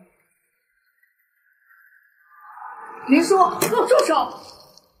我！林叔，给我住手！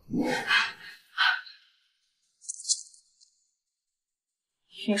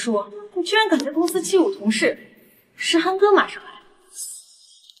云叔，你居然敢在公司欺侮同事！诗涵哥马上来。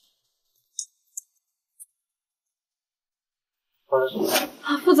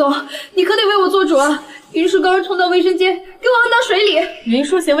副总，你可得为我做主啊！云叔刚刚冲到卫生间，给我按到水里。云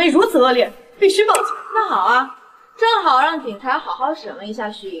叔行为如此恶劣，必须报警。那好啊，正好让警察好好审问一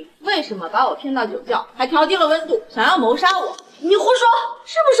下徐莹，为什么把我骗到酒窖，还调低了温度，想要谋杀我？你胡说，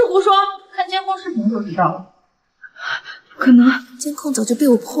是不是胡说？看监控视频就知道了。不可能，监控早就被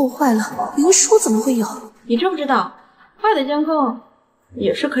我破坏了，云叔怎么会有？你知不知道，坏的监控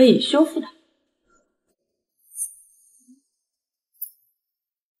也是可以修复的。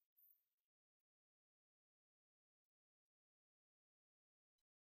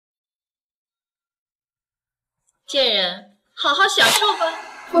贱人，好好享受吧。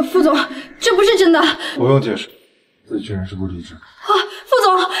副总，这不是真的。不用解释，自己确认是不理智。副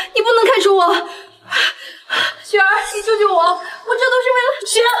总，你不能开除我。雪儿，你救救我，我这都是为了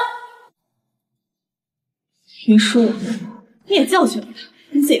雪儿。云叔，你也教训了他，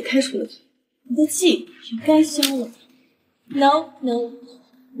因此也开除了他，你的气也该消了。No，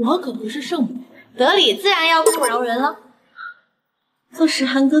 我可不是圣母，得理自然要不饶人了。做诗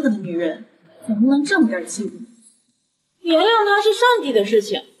涵哥哥的女人，怎么能这么点气度？原谅他是上帝的事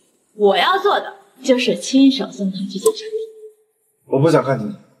情，我要做的就是亲手送他去检查。我不想看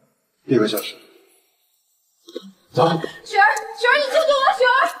你，立刻消失。走。雪儿，你救救我，雪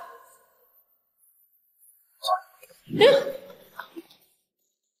儿！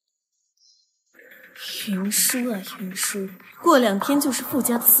云叔啊，云叔，过2天就是傅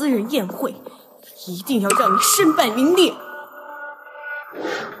家的私人宴会，一定要让你身败名裂。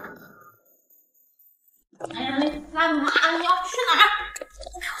哎呀，你干嘛？你要去哪儿？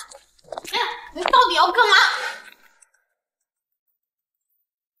哎呀，你到底要干嘛？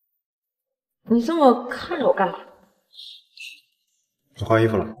你这么看着我干嘛？你换衣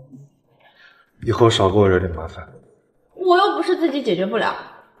服了，以后少给我惹点麻烦。我又不是自己解决不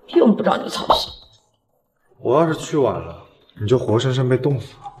了，用不着你操心。我要是去晚了，你就活生生被冻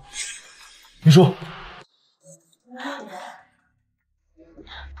死了。云叔，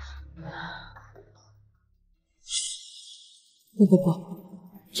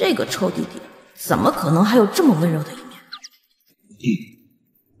不，这个臭弟弟怎么可能还有这么温柔的一面？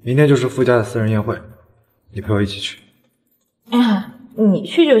明天就是傅家的私人宴会，你陪我一起去。哎呀，你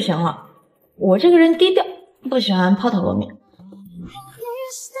去就行了，我这个人低调，不喜欢抛头露面。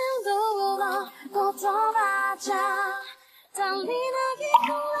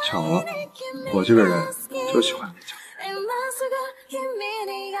巧了，我这个人就喜欢勉强。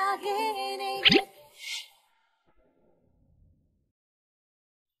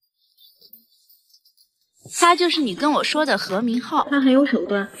他就是你跟我说的何明浩，他很有手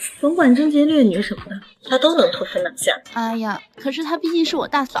段，甭管贞洁烈女什么的，他都能脱身拿下。哎呀，可是她毕竟是我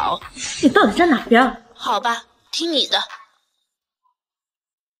大嫂，你到底站哪边？好吧，听你的。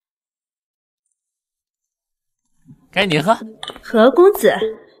该你喝。何公子，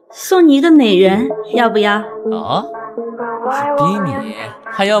送你一个美人，要不要？哦，比你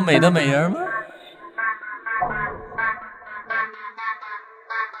还要美的美人吗？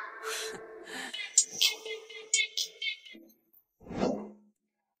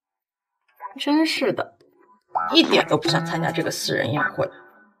真是的，一点都不想参加这个私人宴会。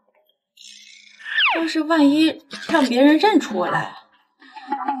要是万一让别人认出我来，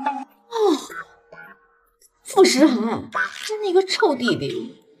傅时涵，真那个臭弟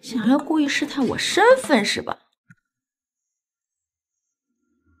弟，想要故意试探我身份是吧？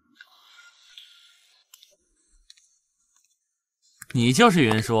你就是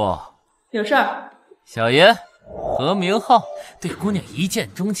云叔。有事儿。小爷，何明浩对姑娘一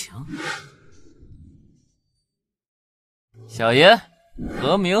见钟情。小爷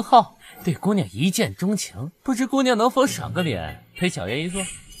何明浩对姑娘一见钟情，不知姑娘能否赏个脸陪小爷一坐？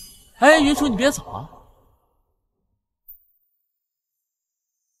哎，云舒，你别走啊！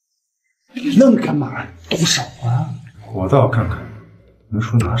你愣着干嘛？动手啊！我倒要看看云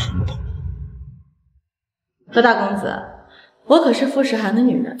舒拿什么头。何大公子，我可是傅世涵的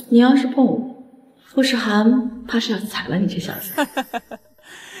女人，你要是碰我，傅世涵怕是要踩了你这小子。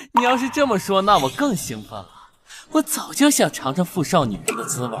你要是这么说，那我更兴奋了。我早就想尝尝傅少女人的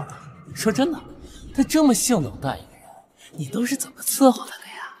滋味了。说真的，她这么性冷淡一个人，你都是怎么伺候她的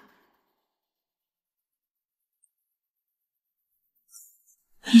呀？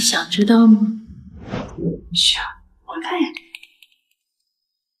你想知道吗？是啊，我看呀。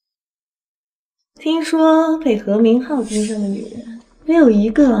听说被何明浩盯上的女人，没有一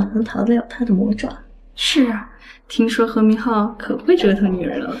个能逃得了他的魔爪。是啊，听说何明浩可会折腾女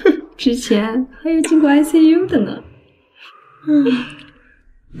人了，之前还有进过 ICU 的呢。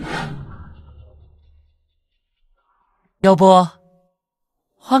要不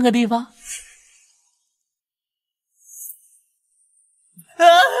换个地方？疼！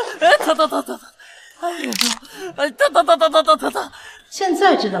哎呀，疼！现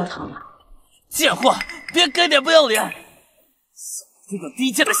在知道疼了？贱货，别给脸不要脸！这种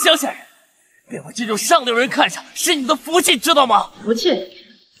低贱的乡下人，被我这种上流人看上，是你的福气，知道吗？福气？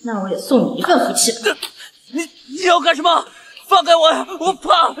那我也送你一份福气。你要干什么？放开我呀！我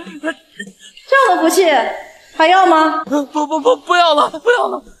怕。这样的福气还要吗？不要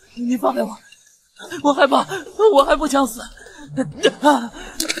了！你放开我，我害怕，我还不想死。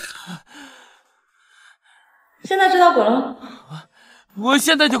现在知道滚了？我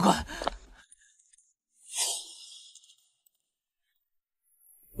现在就滚。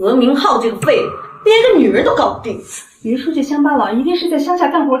何明浩这个废物，连个女人都搞不定。云舒这乡巴佬一定是在乡下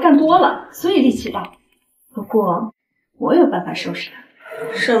干活干多了，所以力气大。不过我有办法收拾他。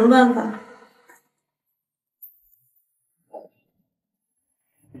什么办法？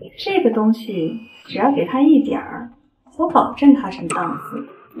这个东西只要给他一点儿，我保证他成档次。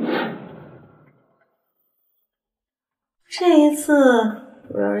这一次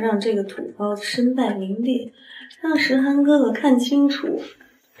我要让这个土包子身败名裂，让石涵哥哥看清楚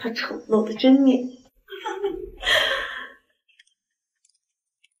他丑陋的真面目。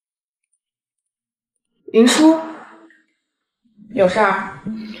云舒，有事儿？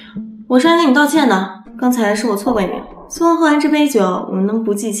我是来跟你道歉的，刚才是我错怪你了。希望喝完这杯酒，我们能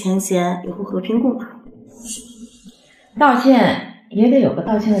不计前嫌，以后和平共处。道歉也得有个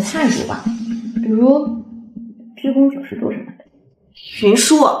道歉的态度吧，比如鞠躬90度什么的。云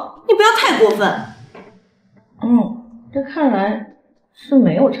舒，你不要太过分。这看来是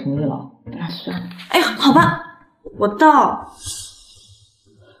没有诚意了。那算了。哎呀，好吧，我道。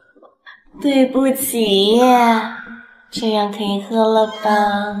对不起，这样可以喝了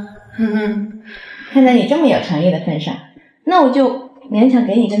吧？看在你这么有诚意的份上，那我就勉强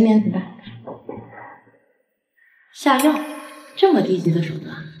给你个面子吧。下药，这么低级的手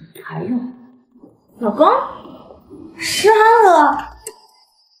段还用？老公，石涵哥，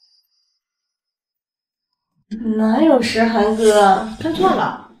哪有石涵哥？看错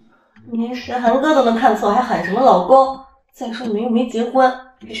了，连石涵哥都能看错，还喊什么老公？再说你们又没结婚，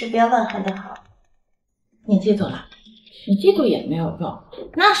还是别乱喊的好。你记住了，你记住也没有用，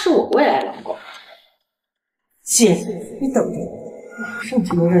那是我未来老公。姐，你等着，马上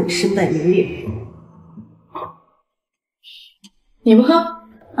就能让你身败名裂。你不喝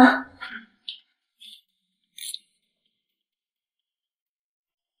啊？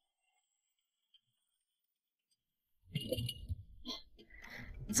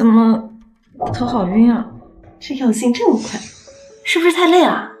怎么头好晕啊？这药性这么快，是不是太累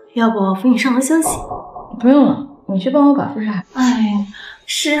了？要不我扶你上楼休息？不用了，你去帮我把傅世涵。哎呀，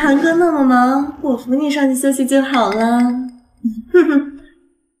石涵哥那么忙，我扶你上去休息就好了。哼哼。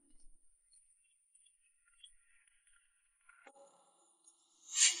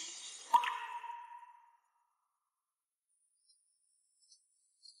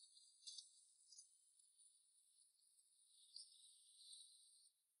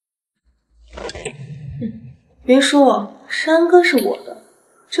别说，石涵哥是我的，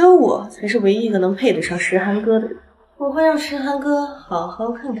只有我才是唯一一个能配得上石涵哥的人。我会让石涵哥好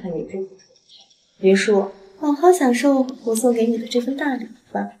好看看你这个。别说，好好享受我送给你的这份大礼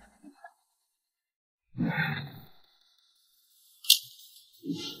吧。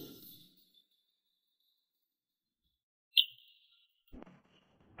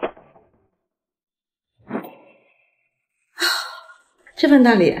这份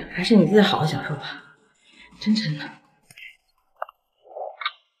大礼还是你自己好好享受吧。真沉呢。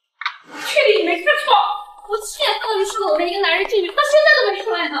确定你没看错？我7点半就说了我跟一个男人进去，到现在都没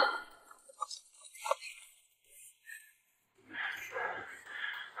出来呢。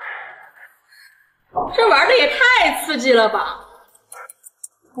这玩的也太刺激了吧！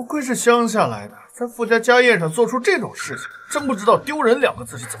不愧是乡下来的，在富家家宴上做出这种事情，真不知道丢人2个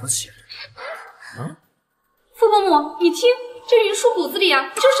字是怎么写的。啊？傅伯母，你听，这云舒骨子里啊，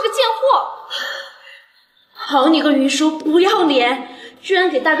就是个贱货。好你个云舒，不要脸，居然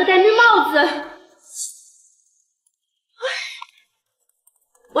给大哥戴绿帽子！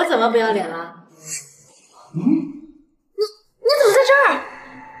我怎么不要脸了？你怎么在这儿？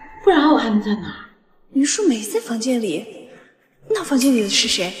不然我还能在哪儿？云舒没在房间里，那房间里的是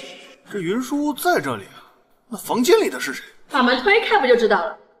谁？这云舒在这里，那房间里的是谁？把门推开不就知道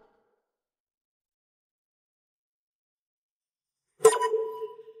了。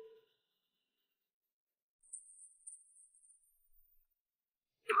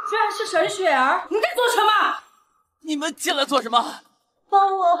居然是沈雪儿，你在做什么？你们进来做什么？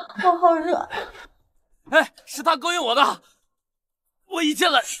帮我好热。哎，是他勾引我的。我一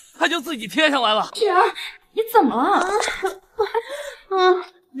进来，他就自己贴上来了。雪儿，你怎么了？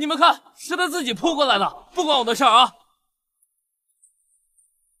你们看，是他自己扑过来的，不关我的事儿啊。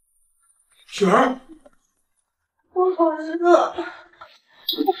雪儿，我好热。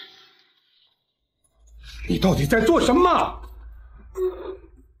你到底在做什么？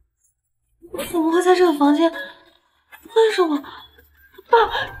我怎么会在这个房间？为什么？爸，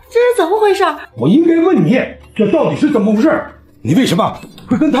这是怎么回事？我应该问你，这到底是怎么回事？你为什么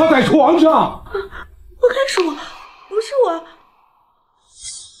会跟他在床上？不该是我，不是我，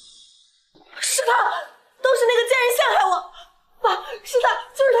是他，都是那个贱人陷害我。爸，是他，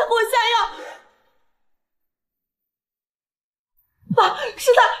就是他给我下药。爸，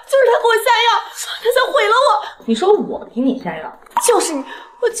是他，就是他给我下药，他想毁了我。你说我给你下药？就是你，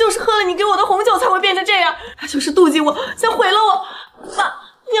我就是喝了你给我的红酒才会变成这样。他就是妒忌我，想毁了我。爸，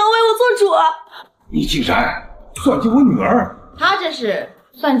你要为我做主啊！你竟然算计我女儿！他这是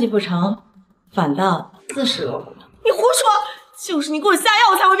算计不成，反倒自食恶果。你胡说！就是你给我下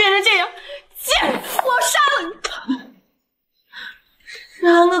药，我才会变成这样。贱人，我要杀了你！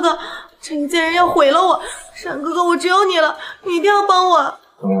世涵哥哥，这个贱人要毁了我。世涵哥哥，我只有你了，你一定要帮我。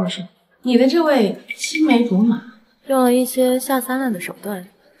怎么回事？你的这位青梅竹马用了一些下三滥的手段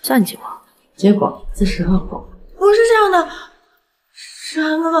算计我，结果自食恶果。不是这样的，世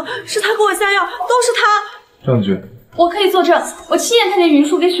涵哥哥，是他给我下药，都是他。证据。我可以作证，我亲眼看见云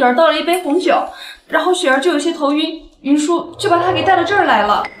舒给雪儿倒了一杯红酒，然后雪儿就有些头晕，云舒就把她给带到这儿来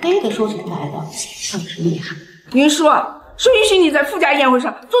了。非得说出来的，倒是厉害。云舒，是允许你在富家宴会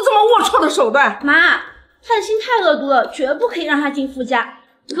上做这么龌龊的手段？妈，范鑫太恶毒了，绝不可以让他进富家。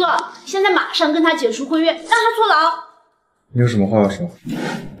哥，现在马上跟他解除婚约，让他坐牢。你有什么话要说？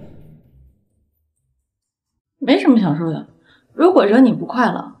没什么想说的，如果惹你不快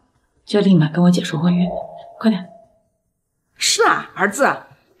了，就立马跟我解除婚约，快点。是啊，儿子，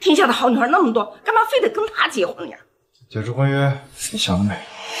天下的好女孩那么多，干嘛非得跟她结婚呀？解除婚约，你想得美。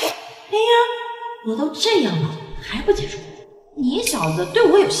哎呀，我都这样了，还不解除？你小子对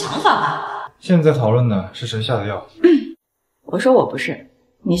我有想法吧？现在讨论的是谁下的药。我说我不是，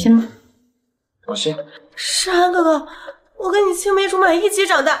你信吗？我信。世涵哥哥，我跟你青梅竹马一起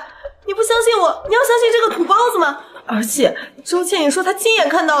长大，你不相信我，你要相信这个土包子吗？而且周倩也说她亲眼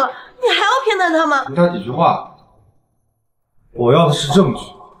看到了，你还要偏袒她吗？就他几句话。我要的是证据，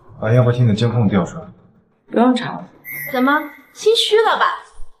把宴会厅的监控调出来。不用查了。怎么心虚了吧？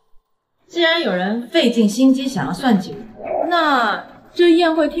既然有人费尽心机想要算计我，那这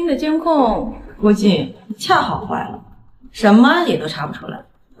宴会厅的监控估计恰好坏了，什么也都查不出来。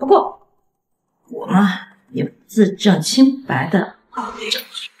不过我嘛，有自证清白的证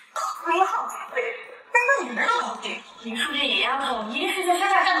据。但是你们的考虑，你说这野丫头一定是在乡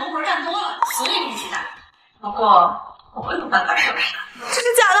下干农活干多了，所以运气大。不过我有办法收拾她。这是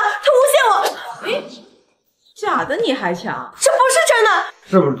假的，他诬陷我。哎，假的你还抢？这不是真的。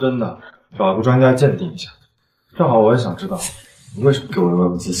是不是真的？找个专家鉴定一下。正好我也想知道，你为什么给我的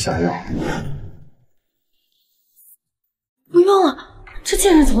儿子下药？不用了，这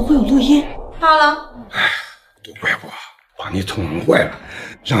贱人怎么会有录音？好了，都怪我把你宠坏了，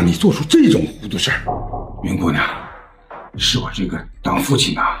让你做出这种糊涂事儿。云姑娘，是我这个当父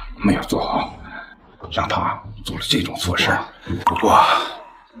亲的没有做好，让他做了这种错事。不过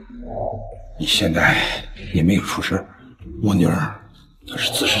你现在也没有出事，我女儿她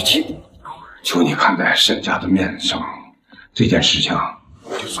是自食其果。求你看在沈家的面上，这件事情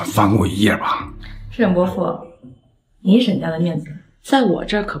就算翻过一页吧。沈伯父，你沈家的面子在我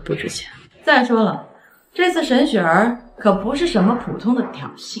这儿可不值钱。再说了，这次沈雪儿可不是什么普通的挑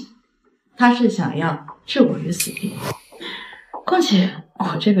衅，她是想要置我于死地。况且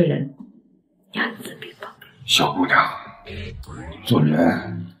我这个人睚眦必报。小姑娘，做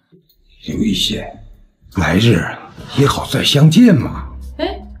人留一线，来日也好再相见嘛。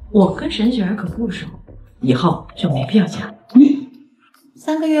哎，我跟沈雪儿可不熟，以后就没必要讲。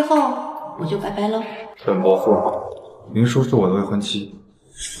3个月后我就拜拜喽。本伯父，林叔是我的未婚妻，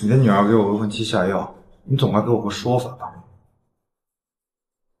你的女儿给我未婚妻下药，你总该给我个说法吧？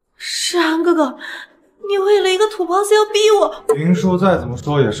诗涵哥哥，你为了一个土包子要逼我？林叔再怎么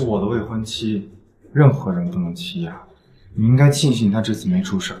说也是我的未婚妻，任何人不能欺压。你应该庆幸他这次没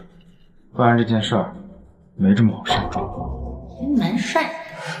出事，不然这件事儿没这么好收场。真蛮帅。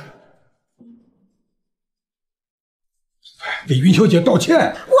给云小姐道歉。我才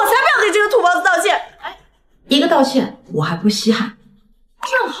不要给这个土包子道歉！哎，一个道歉我还不稀罕，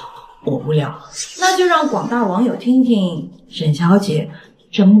正好我无聊，那就让广大网友听听沈小姐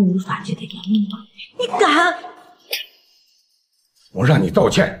这目无法纪的言论吧。你敢？我让你道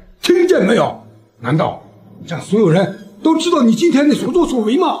歉，听见没有？难道让所有人都知道你今天的所作所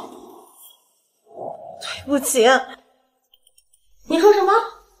为吗？对不起。你说什么？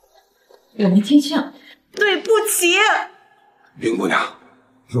我没听清。对不起。云姑娘，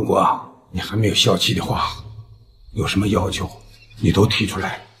如果你还没有消气的话，有什么要求你都提出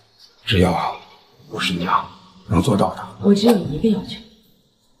来，只要我是娘能做到的。我只有一个要求，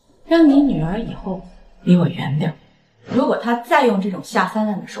让你女儿以后离我远点。如果她再用这种下三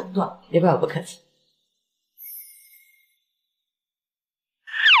滥的手段，别怪我不客气。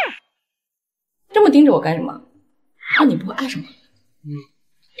这么盯着我干什么？那你不会爱上我？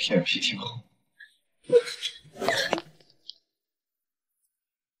脸皮挺厚。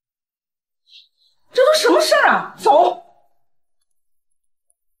这都什么事儿啊？走！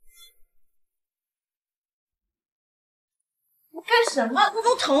你干什么？你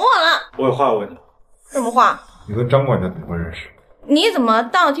都疼我了。我有话问你，什么话？你跟张管家怎么认识？你怎么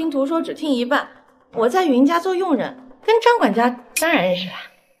道听途说只听一半？我在云家做佣人，跟张管家当然认识了。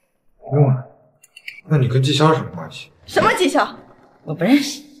佣人？那你跟季潇是什么关系？什么技巧？我不认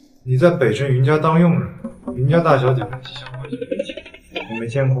识。你在北镇云家当佣人，云家大小姐跟季潇关系很近，我没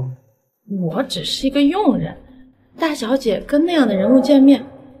见过。我只是一个佣人，大小姐跟那样的人物见面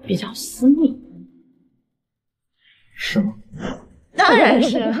比较私密。是吗？当然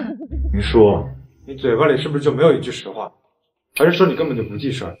是。云舒，你嘴巴里是不是就没有一句实话？还是说你根本就不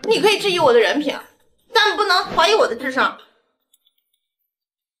记事儿？你可以质疑我的人品，但不能怀疑我的智商。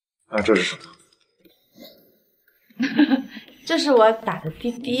啊，这是什么？这是我打的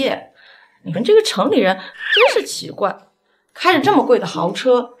滴滴。你们这个城里人真是奇怪，开着这么贵的豪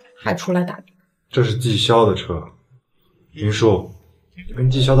车还出来打的。这是季潇的车。云舒，你跟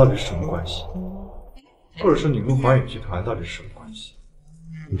季潇到底是什么关系？或者说你跟华宇集团到底是什么关系？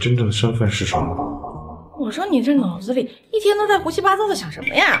你真正的身份是什么？我说你这脑子里一天都在胡七八糟的想什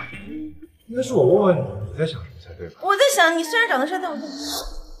么呀？应该是我问问你，你在想什么才对吧？我在想，你虽然长得帅，但我没兴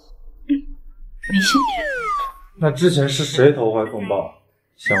趣。那之前是谁投怀送抱，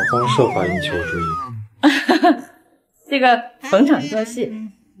想方设法引起我注意？这个逢场作戏，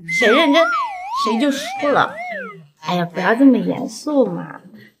谁认真谁就输了。哎呀，不要这么严肃嘛。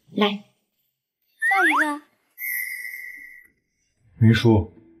来，下一个。云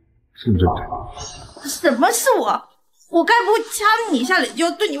舒，是你对不对？什么是我？我该不会掐你一下脸就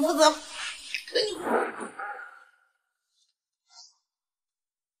要对你负责？对你。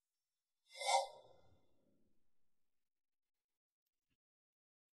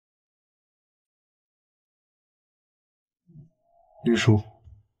云舒，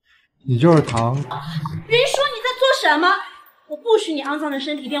你就是唐。云舒，你在做什么？我不许你肮脏的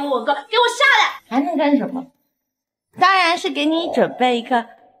身体玷污我哥，给我下来！还能干什么？当然是给你准备一个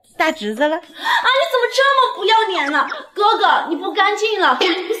大侄子了。啊，你怎么这么不要脸呢？哥哥，你不干净了，你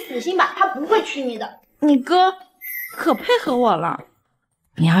死心吧，他不会娶你的。你哥可配合我了。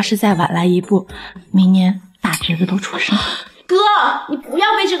你要是再晚来一步，明年大侄子都出生。哥，你不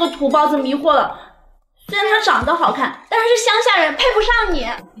要被这个土包子迷惑了。虽然他长得好看，但是是乡下人，配不上你。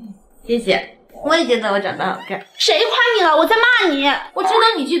谢谢，我也觉得我长得好看。谁夸你了？我在骂你。我知道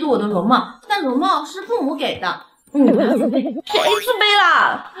你嫉妒我的容貌，但容貌是父母给的。你不要自卑。谁自卑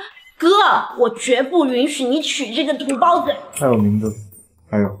了？哥，我绝不允许你娶这个土包子。还有名字，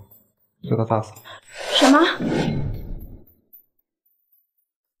还有叫他大嫂。什么？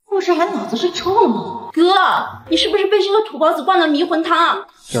护士还脑子是臭吗？哥，你是不是被这个土包子灌了迷魂汤？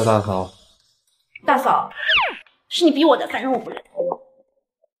叫大嫂。大嫂，是你逼我的，反正我不认。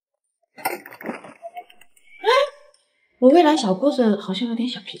哎，我未来小姑子好像有点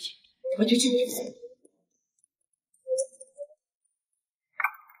小脾气，我就进去。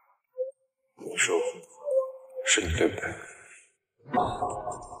说，是你对不对？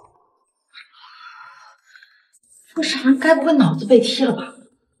这傻人该不会脑子被踢了吧？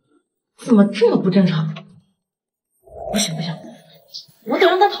怎么这么不正常？不行不行，我得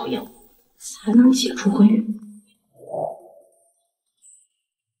让他讨厌我，才能解除婚约。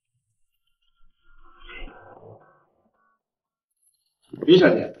云小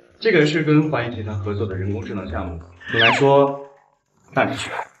姐，这个是跟华谊集团合作的人工智能项目，总来说，那你去。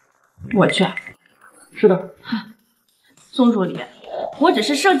我去。是的。宋助理，我只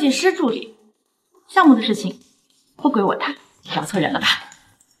是设计师助理，项目的事情不归我谈，找错人了吧？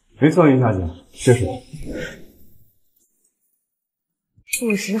没错，云小姐，就是。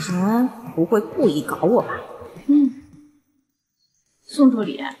傅时涵不会故意搞我吧？宋助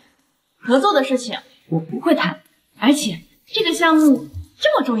理，合作的事情我不会谈，而且这个项目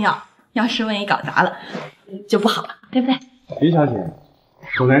这么重要，要是万一搞砸了就不好了，对不对？云小姐，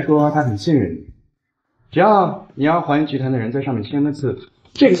总裁说他很信任你，只要你让华谊集团的人在上面签个字，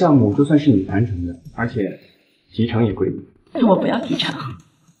这个项目就算是你谈成的，而且提成也归你。我不要提成。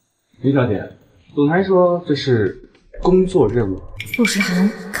云小姐，总裁说这是工作任务。傅时涵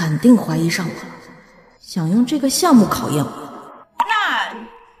肯定怀疑上我，想用这个项目考验我。那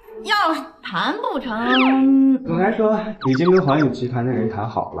要是谈不成，总裁说已经跟华谊集团的人谈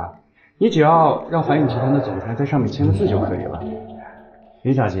好了，你只要让华谊集团的总裁在上面签个字就可以了。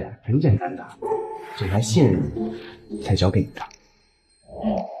云小姐，很简单的，总裁信任你，才交给你的。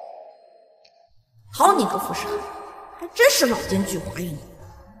好你个傅时涵，还真是老奸巨猾呀你！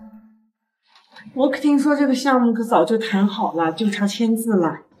我可听说这个项目可早就谈好了，就差签字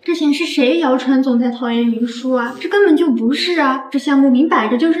了。之前是谁谣传总裁讨厌云舒啊？这根本就不是啊！这项目明摆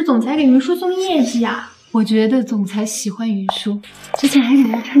着就是总裁给云舒送业绩啊！我觉得总裁喜欢云舒，之前还给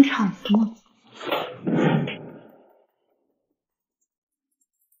他撑场子呢。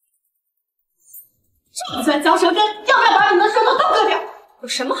这算嚼舌根，要不要把你们的舌头都割掉？有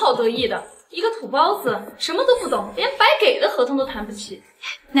什么好得意的？一个土包子，什么都不懂，连白给的合同都谈不起。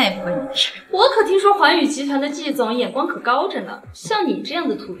那也不关你的事。我可听说环宇集团的季总眼光可高着呢，像你这样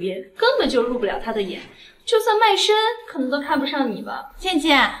的土鳖，根本就入不了他的眼。就算卖身，可能都看不上你吧。倩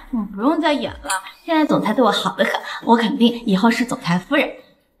倩，我不用再演了，现在总裁对我好得很，我肯定以后是总裁夫人。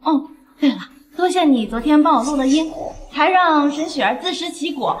对了，多谢你昨天帮我录了音，才让沈雪儿自食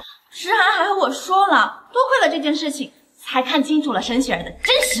其果。时涵还和我说了，多亏了这件事情，才看清楚了沈雪儿的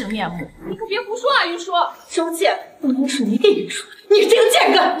真实面目。你可别胡说啊，云舒！收剑，不能是你给云舒，你这个贱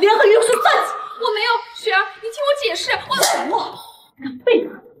人，联合云舒算计！我没有，雪儿，你听我解释，我敢背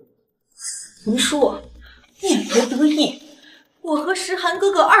叛云舒，你别得意，我和时涵哥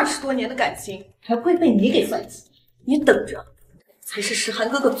哥20多年的感情，还会被你给算计？你等着，才是时涵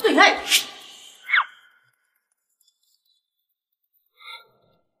哥哥最爱的人。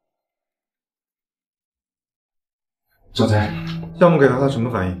总裁，项目给他什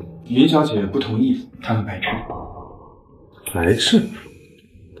么反应？云小姐不同意，他们排斥。排斥？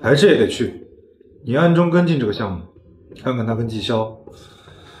排斥也得去。你暗中跟进这个项目，看看他跟季潇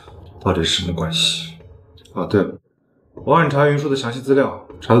到底是什么关系。哦，对了，我让你查云舒的详细资料，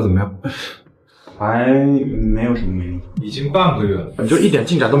查的怎么样？还没有什么眉目。已经半个月了，你就一点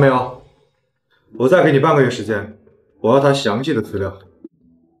进展都没有？我再给你半个月时间，我要他详细的资料。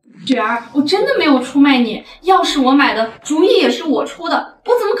雪儿，我真的没有出卖你，要是我买的，主意也是我出的，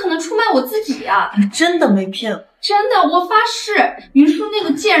我怎么可能出卖我自己啊？你真的没骗我？真的，我发誓，云舒那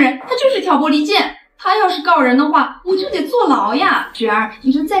个贱人，他就是挑拨离间，他要是告人的话，我就得坐牢呀。雪儿，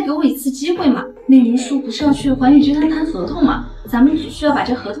你就再给我一次机会嘛。那云舒不是要去环宇集团谈合同吗？咱们只需要把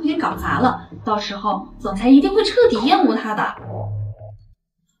这合同给搞砸了，到时候总裁一定会彻底厌恶他的。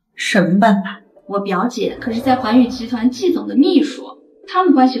什么办法？我表姐可是在环宇集团季总的秘书。他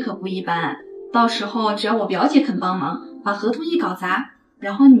们关系可不一般，到时候只要我表姐肯帮忙，把合同一搞砸，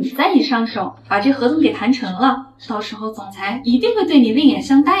然后你再一上手，把这合同给谈成了，到时候总裁一定会对你另眼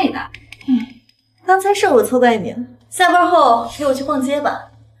相待的。刚才是我错怪你了，下班后陪我去逛街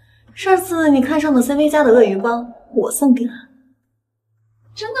吧。上次你看上的 CV 家的鳄鱼包，我送给你。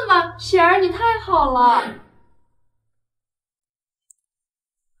真的吗？雪儿，你太好了。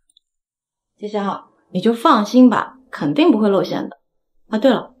季潇，你就放心吧，肯定不会露馅的。啊，对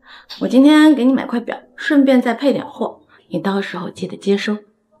了，我今天给你买块表，顺便再配点货，你到时候记得接收，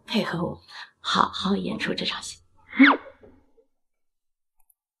配合我好好演出这场戏。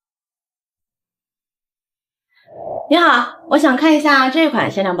你好，我想看一下这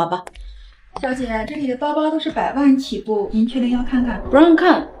款限量包包。小姐，这里的包包都是100万起步，您确定要看看？不让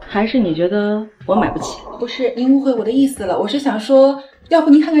看，还是你觉得我买不起？不是，您误会我的意思了，我是想说，要不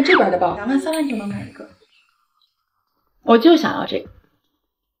您看看这边的包，2万3万就能买一个。我就想要这个。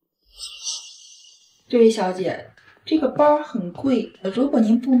这位小姐，这个包很贵，如果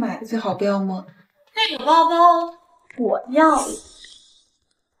您不买，最好不要摸。这个包包我要了。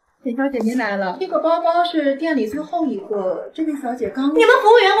简小姐您来了，这个包包是店里最后一个，这位小姐刚……你们服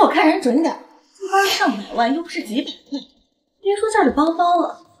务员给我看人准点，这包上百万，又不是几百万，别说这儿的包包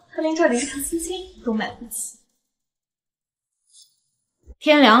了，他连这里一条丝巾都买不起。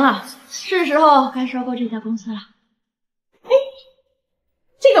天凉了，是时候该收购这家公司了。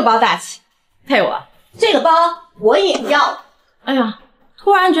这个包大气，配我。这个包我也要。哎呀，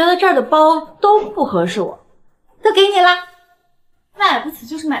突然觉得这儿的包都不合适我，都给你了。买不起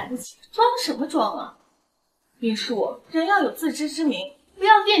就是买不起，装什么装啊？别说，人要有自知之明，不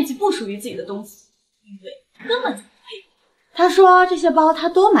要惦记不属于自己的东西，因为根本就不配。他说这些包他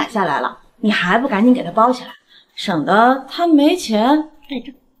都买下来了，你还不赶紧给他包起来，省得他没钱带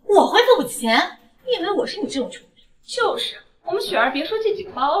着。我会付不起钱？你以为我是你这种穷人？就是，我们雪儿别说这几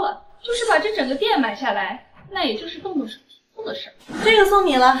个包了，就是把这整个店买下来，那也就是动动手指头的事儿。这个送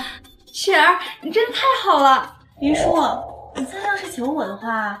你了，雪儿，你真的太好了。别说，你再要是求我的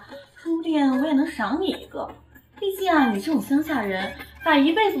话，说不定我也能赏你一个。毕竟啊，你这种乡下人，打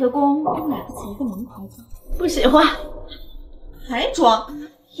一辈子的工都买不起一个名牌包。不喜欢，还装，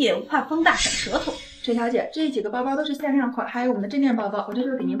也不怕风大闪舌头。陈小姐，这几个包包都是限量款，还有我们的镇店包包，我这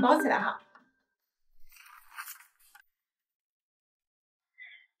就给您包起来哈。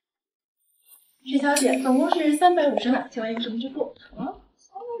陈小姐，总共是350万，请问有什么支付？啊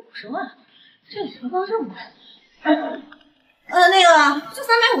，350万，这钱包这么贵？那个就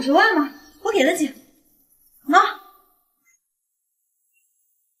350万嘛，我给得起。拿。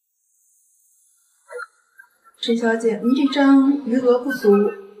陈小姐，您这张余额不足。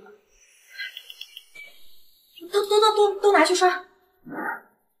都拿去刷。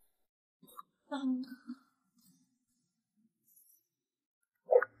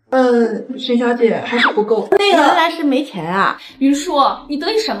沈小姐还是不够。原来是没钱啊！云舒，你得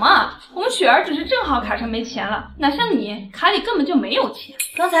意什么啊？我们雪儿只是正好卡上没钱了，哪像你卡里根本就没有钱。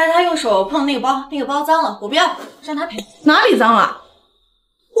刚才他用手碰那个包脏了，我不要，让他赔。哪里脏了？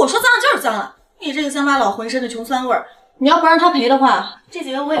我说脏就是脏了。你这个乡巴佬浑身的穷酸味儿，你要不让他赔的话，这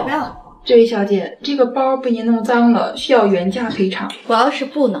几个我也不要了。这位小姐，这个包被您弄脏了，需要原价赔偿。我要是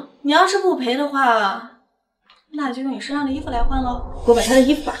不呢？你要是不赔的话，那就用你身上的衣服来换喽。给我把他的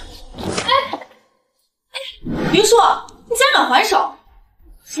衣服吧。云舒，你竟然敢还手！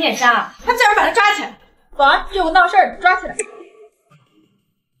秦野莎，他竟然把他抓起来！保安，这有个闹事儿，抓起来！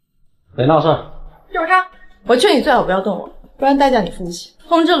谁闹事儿？就是他。我劝你最好不要动我，不然代价你付不起。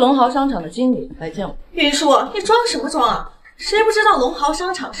通知龙豪商场的经理来见我。云舒，你装什么装啊？谁不知道龙豪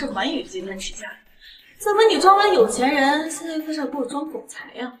商场是环宇集团旗下的？怎么你装完有钱人，现在在这给我装狗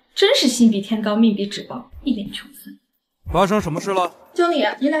才呀？真是心比天高，命比纸薄，一脸穷酸。发生什么事了？经理，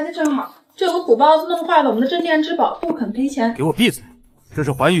您来的正好，这有个土包子弄坏了我们的镇店之宝，不肯赔钱。给我闭嘴！这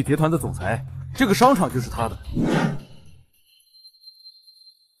是环宇集团的总裁，这个商场就是他的。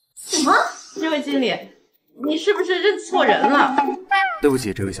什么？这位经理，你是不是认错人了？对不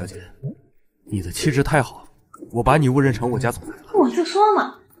起，这位小姐，你的气质太好，我把你误认成我家总裁了。我就说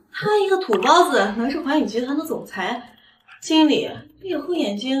嘛，他一个土包子能是环宇集团的总裁？经理，以后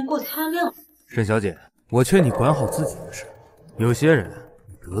眼睛给我擦亮。沈小姐，我劝你管好自己的事，有些人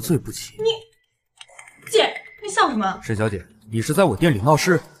得罪不起。姐，你笑什么？沈小姐，你是在我店里闹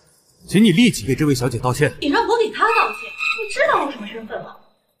事，请你立即给这位小姐道歉。你让我给她道歉？你知道我什么身份吗？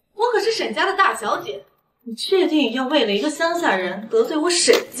我可是沈家的大小姐。你确定要为了一个乡下人得罪我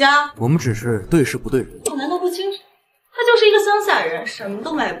沈家？我们只是对事不对人。我难道不清楚？他就是一个乡下人，什么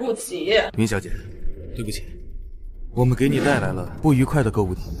都买不起。云小姐，对不起，我们给你带来了不愉快的购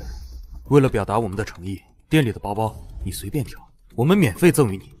物体验。为了表达我们的诚意，店里的包包你随便挑，我们免费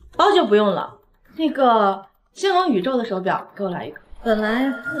赠予你。包就不用了，那个星恒宇宙的手表给我来一个。本来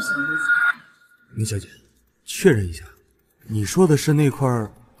不想如此。云小姐，确认一下，你说的是那块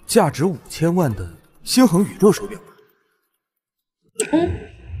价值5000万的星恒宇宙手表吗？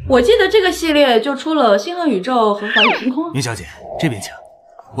我记得这个系列就出了星恒宇宙和环宇星空。云小姐，这边请，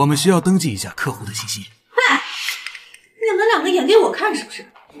我们需要登记一下客户的信息。嗨，你们两个演给我看是不是？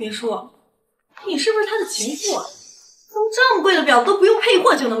别说，你是不是他的情妇啊？怎么这么贵的表都不用配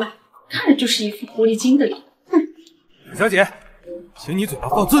货就能买？看着就是一副狐狸精的脸。哼！小姐，请你嘴巴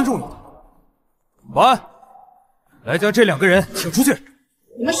放尊重一点。保安，来将这2个人请出去。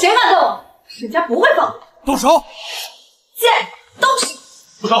你们谁敢动我？沈家不会放过。动手！姐，都是。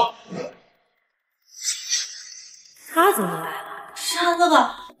住手！他怎么来了？山汉哥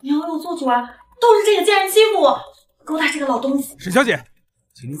哥，你要为我做主啊！都是这个贱人欺负我，勾搭这个老东西。沈小姐，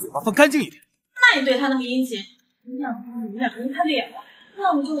请你嘴巴放干净一点。那你对他那么殷勤，要么你们两个人看对眼了，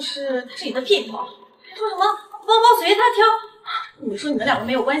要么就是他是你的姘头。说什么包包随他挑？你说你们两个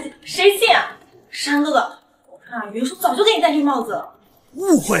没有关系，谁信啊？山哥哥，我看云叔早就给你戴绿帽子了。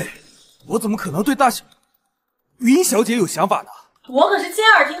误会，我怎么可能对大小云小姐有想法呢？我可是亲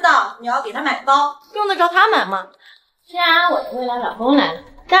耳听到，你要给她买包，用得着她买吗？既然我的未来老公来了，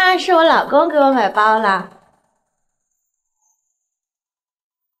当然是我老公给我买包啦。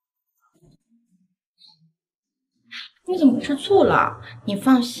你怎么吃醋了？你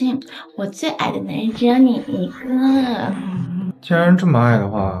放心，我最爱的男人只有你一个。既然这么爱的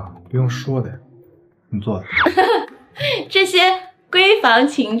话，不用说的，你做的。这些闺房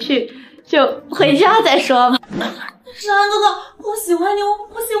情趣就回家再说吧。山哥哥，我喜欢你，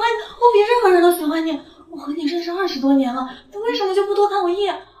我喜欢你，我比任何人都喜欢你。我和你认识20多年了，你为什么就不多看我一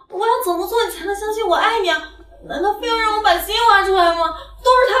眼？我要怎么做你才能相信我爱你啊？难道非要让我把心挖出来吗？都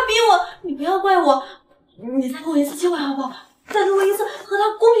是他逼我，你不要怪我。你再给我一次机会好不好？再给我一次和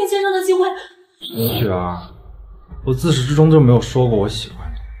他公平竞争的机会。雪儿，我自始至终就没有说过我喜欢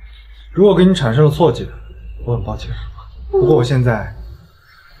你。如果给你产生了错觉，我很抱歉。不过我现在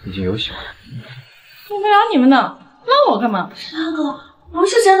已经有喜欢你。受不了你们呢，拉我干嘛？山哥，不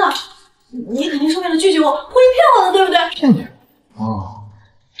是真的，你肯定是为了拒绝我，故意骗我的，对不对？骗你？哦。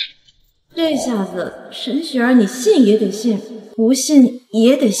这下子沈雪儿，你信也得信，不信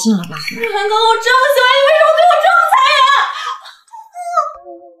也得信了吧？山哥，我这么喜欢你，为什么对我这么残忍？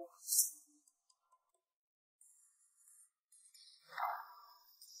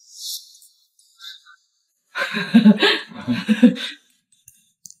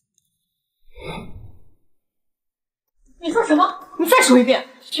你说什么？你再说一遍。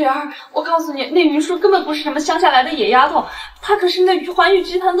雪儿，我告诉你，那云舒根本不是什么乡下来的野丫头，她可是那环宇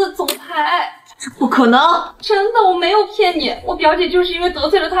集团的总裁。这不可能！真的，我没有骗你。我表姐就是因为得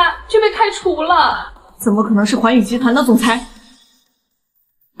罪了他，就被开除了。怎么可能是环宇集团的总裁？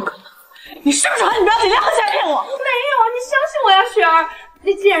不可能！你是不是和你表姐联合起来骗我？没有，你相信我呀，雪儿。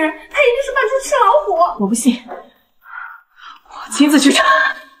那贱人，她一定是扮出吃老虎。我不信，我亲自去查。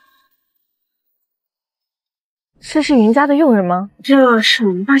这是云家的佣人吗？这是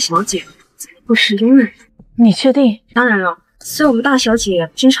我们大小姐，怎么会是佣人？你确定？当然了，虽然我们大小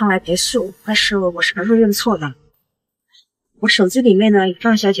姐经常来别墅，但是我是不会认错的。我手机里面呢有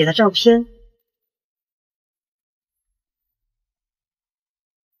大小姐的照片。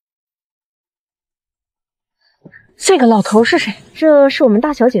这个老头是谁？这是我们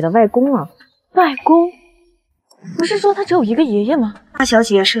大小姐的外公啊。外公？不是说他只有一个爷爷吗？大小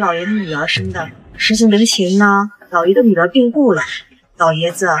姐是老爷的女儿生的，实行人情呢，老爷的女儿病故了，老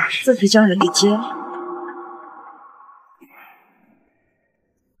爷子自己将人给接。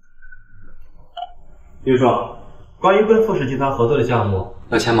比如说，关于跟富士集团合作的项目，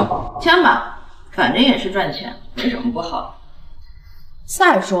要签吗？签吧，反正也是赚钱，没什么不好。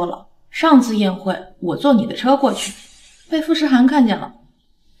再说了，上次宴会我坐你的车过去，被富士涵看见了，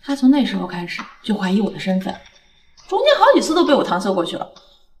他从那时候开始就怀疑我的身份，中间好几次都被我搪塞过去了。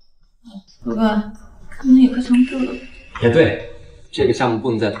不过可能也快撑不住了。也对，这个项目不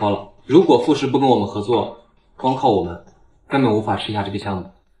能再拖了。如果富士不跟我们合作，光靠我们根本无法吃下这个项目，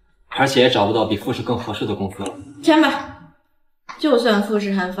而且也找不到比富士更合适的公司了。签吧，就算富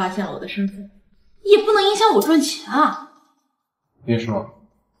士涵发现了我的身份，也不能影响我赚钱啊。云舒，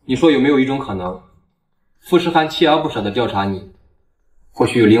你说有没有一种可能，富士涵锲而不舍地调查你，或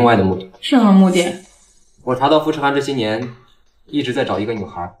许有另外的目的？什么目的？我查到富士涵这些年一直在找一个女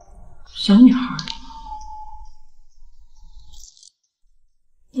孩。小女孩？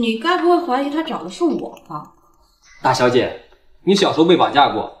你该不会怀疑他找的是我吧？大小姐，你小时候被绑架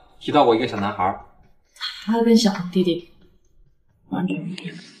过，提到过一个小男孩。他跟小红弟弟完全不一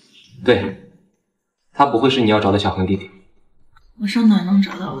样。对，他不会是你要找的小红弟弟。我上哪能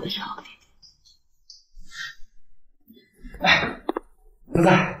找到我的小红弟弟？仔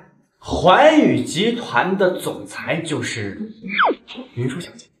仔，环宇集团的总裁就是云舒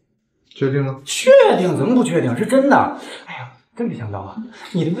小姐。确定吗？确定，怎么不确定？是真的。哎呀，真没想到啊，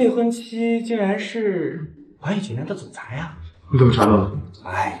你的未婚妻竟然是环宇集团的总裁啊！你怎么查到的？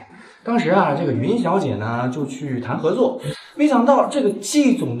哎呀，当时啊，这个云小姐呢就去谈合作，没想到这个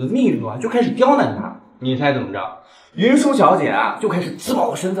季总的秘书啊就开始刁难她。你猜怎么着？云舒小姐啊就开始自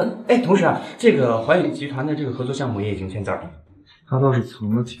曝身份。哎，同时啊，这个环宇集团的这个合作项目也已经签字了。他倒是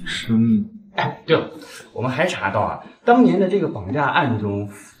藏得挺深的。哎，对了，我们还查到啊，当年的这个绑架案中，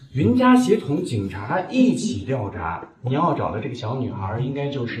云家协同警察一起调查，你要找的这个小女孩应该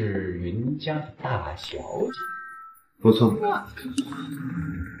就是云家的大小姐。不错，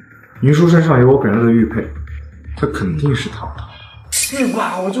云舒身上有我本人的玉佩，他肯定是他。是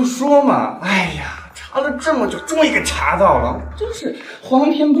吧？我就说嘛，哎呀，查了这么久，终于给查到了，真是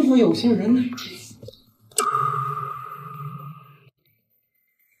皇天不负有心人。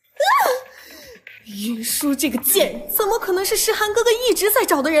云舒这个贱人，怎么可能是诗涵哥哥一直在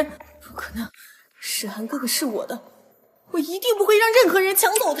找的人？不可能，诗涵哥哥是我的，我一定不会让任何人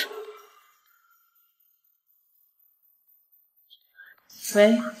抢走的。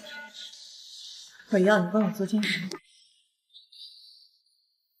喂，我要你帮我做件事。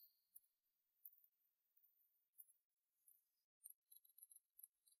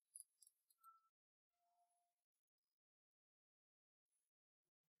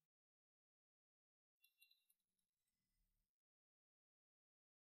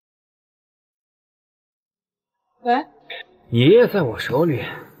喂，爷爷在我手里，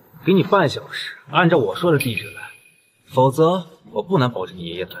给你半小时，按照我说的地址来，否则我不能保证你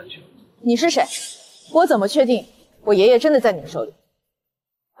爷爷的安全。你是谁？我怎么确定我爷爷真的在你手里？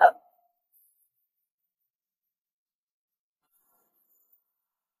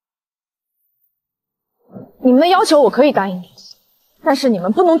你们的要求我可以答应你，但是你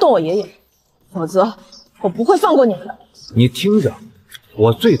们不能动我爷爷，否则我不会放过你们的。你听着，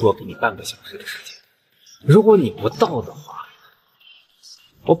我最多给你半个小时的时间，如果你不到的话，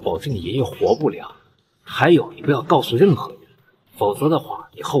我保证你爷爷活不了。还有，你不要告诉任何人，否则的话，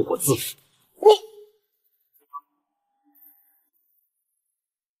你后果自负。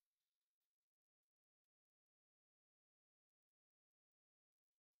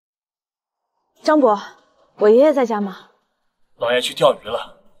张伯，我爷爷在家吗？老爷去钓鱼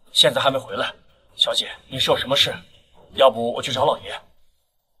了，现在还没回来。小姐，您是有什么事？要不我去找老爷。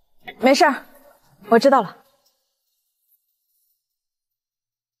没事儿，我知道了。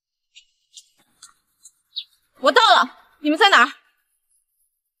我到了，你们在哪儿？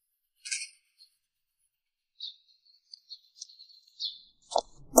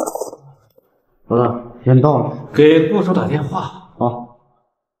老大，人到了，给雇主打电话。好。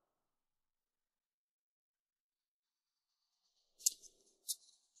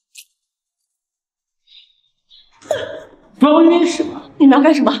装晕是吗？你们要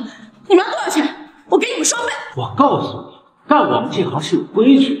干什么？你们要多少钱？我给你们双倍。我告诉你，干我们这行是有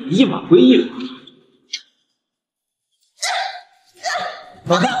规矩，一码归一码。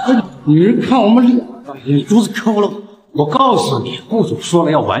老大，你是看我们两个眼珠子抠了吗？我告诉你，雇主说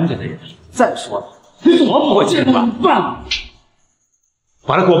了要完整的人品。再说了，你怎么不会见办？办，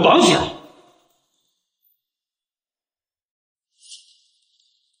把他给我绑起来。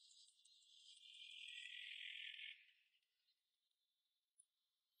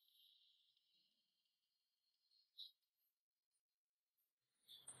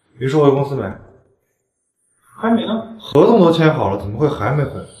于叔回公司没？还没呢。合同都签好了，怎么会还没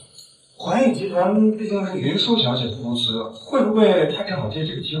回？环宇集团毕竟是云舒小姐的公司，会不会他正好借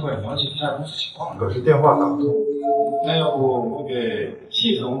这个机会了解一下公司情况？可是电话打不通。那要不我给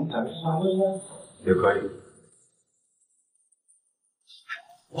谢总打电话问问？也可以。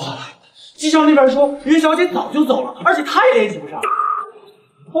哇，机上那边说云小姐早就走了，而且他也联系不上。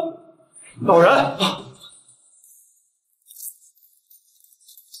哦，老人。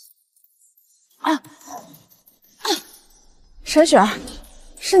沈雪儿，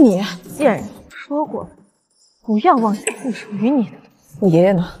是你，贱人！说过不要妄想不属于你的。我爷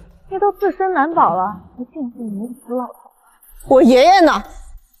爷呢？你都自身难保了，还惦记你那死老头？我爷爷呢？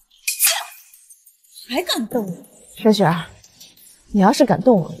还敢动我？沈雪儿，你要是敢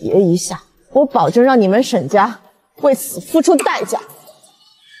动我爷爷一下，我保证让你们沈家为此付出代价。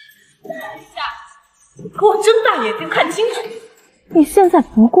你给我睁大眼睛看清楚！你现在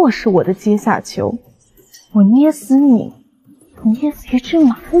不过是我的阶下囚，我捏死你，比捏死一只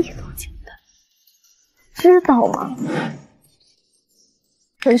蚂蚁都简单，知道吗？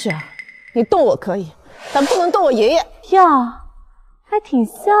陈雪，你动我可以，但不能动我爷爷。哟，还挺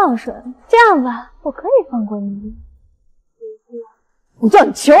孝顺。这样吧，我可以放过你。我叫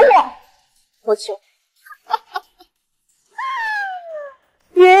你求我，我求。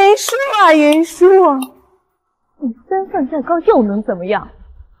云舒啊，云舒，你身份再高又能怎么样？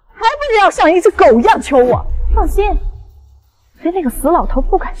还不是要像一只狗一样求我？放心，对那个死老头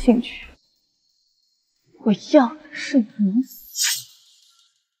不感兴趣，我要的是你死。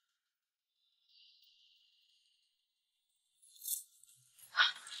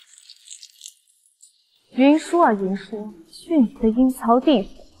云舒啊，云舒，去你的阴曹地府！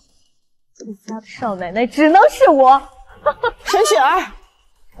这家的少奶奶只能是我。陈雪儿，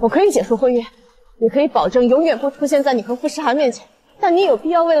我可以解除婚约，也可以保证永远不出现在你和傅诗涵面前，但你有必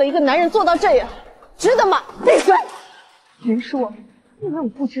要为了一个男人做到这样，值得吗？闭嘴！云舒，你以为我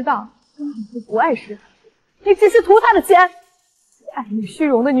不知道？根本就不爱诗涵，你只是图他的钱。爱女虚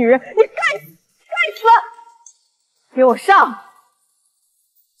荣的女人，你该死，该死！给我上！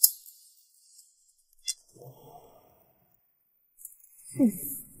去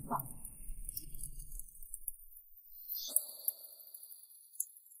死吧！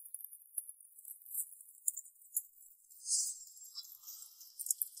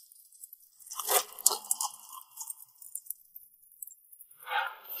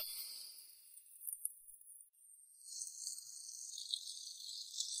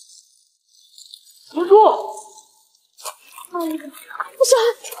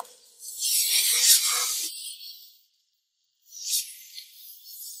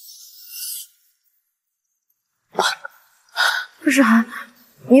世涵，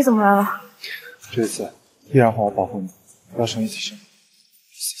你怎么来了？这次依然换我保护你，不要生一起生。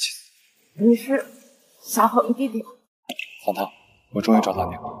你是小恒弟弟。糖糖，我终于找到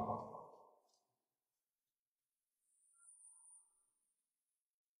你了。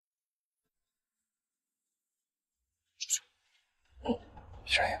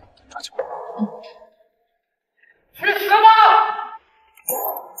闭上眼，抓紧。去死吧！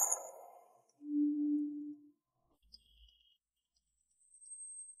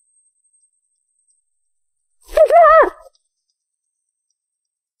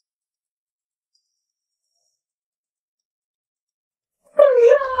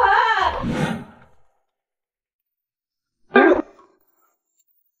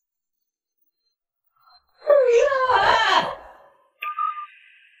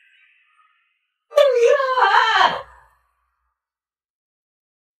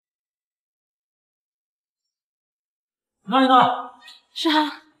哪里呢？是涵，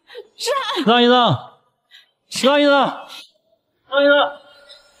是涵，哪里呢？哪里呢？哪里呢？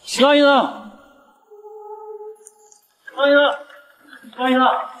哪里呢？哪里呢？哪里呢？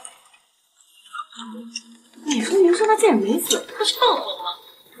你说他竟然没死，他是放火吗？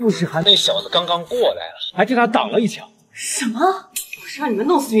傅世涵那小子刚刚过来了，还替他挡了一枪。什么？我是让你们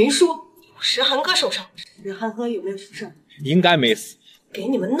弄死云舒，石涵哥受伤，石涵哥有没有出事？应该没死。给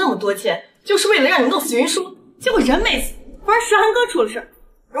你们那么多钱，就是为了让你们弄死云舒，结果人没死，反而石涵哥出了事。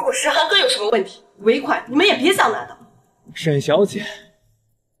如果石涵哥有什么问题，尾款你们也别想拿到。沈小姐，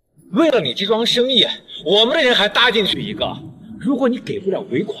为了你这桩生意，我们的人还搭进去一个。如果你给不了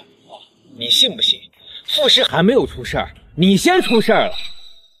尾款的话，你信不信？傅石还没有出事儿，你先出事儿了。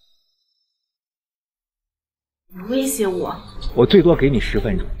你威胁我？我最多给你10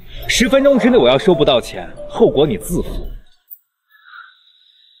分钟，10分钟之内我要收不到钱，后果你自负。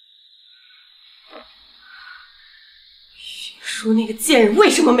云舒那个贱人为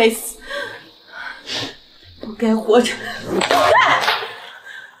什么没死？不该活着，不该！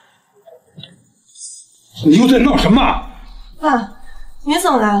你又在闹什么？爸，你怎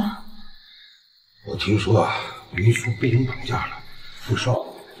么来了？我听说啊，云舒被人绑架了，傅少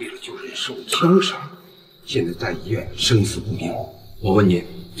为了救人受枪伤，现在在医院生死不明。我问你，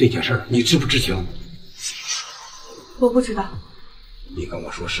这件事你知不知情？我不知道。你跟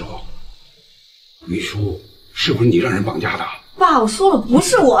我说实话，云舒是不是你让人绑架的？爸，我说了不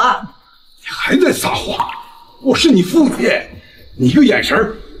是我。你还在撒谎！我是你父亲，你一个眼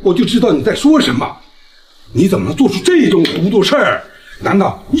神我就知道你在说什么。你怎么能做出这种糊涂事儿？难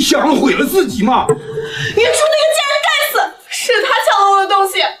道你想毁了自己吗？云舒那个贱人该死，是他抢了我的东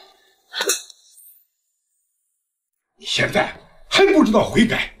西。你现在还不知道悔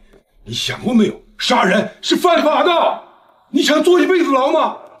改？你想过没有，杀人是犯法的。你想坐一辈子牢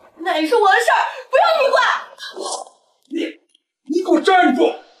吗？那也是我的事儿，不要你管。你给我站住！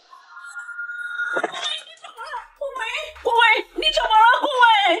顾伟，你怎么了，顾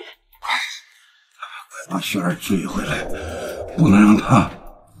伟？把雪儿追回来，不能让她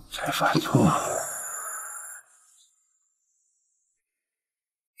再犯错。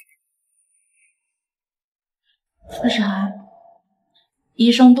傅世涵，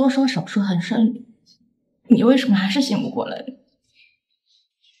医生都说手术很顺利，你为什么还是醒不过来？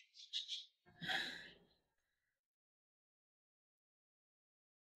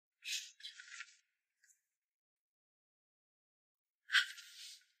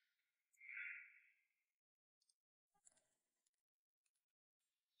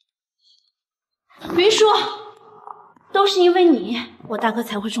云舒，都是因为你，我大哥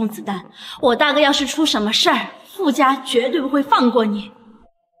才会中子弹。我大哥要是出什么事儿，傅家绝对不会放过你。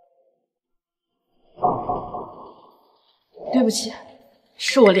对不起，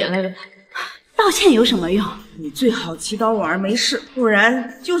是我连累了他。道歉有什么用？你最好祈祷我儿没事，不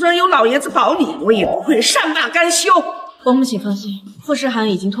然就算有老爷子保你，我也不会善罢甘休。王母请放心，傅诗涵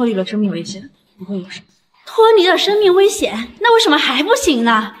已经脱离了生命危险，不会有事。脱离了生命危险，那为什么还不行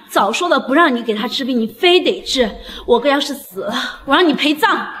呢？早说了不让你给他治病，你非得治。我哥要是死了，我让你陪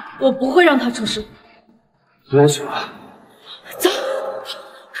葬。我不会让他出事。左手，走。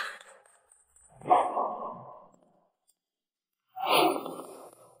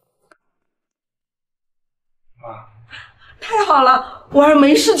太好了，我儿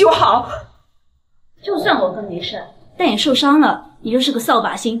没事就好。就算我哥没事，但也受伤了。你就是个扫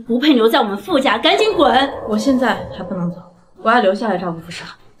把星，不配留在我们傅家，赶紧滚！我现在还不能走，我要留下来照顾傅诗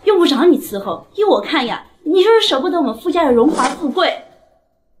涵。用不着你伺候，依我看呀，你就是舍不得我们傅家的荣华富贵。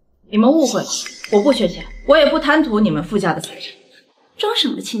你们误会了，我不缺钱，我也不贪图你们傅家的财产。装什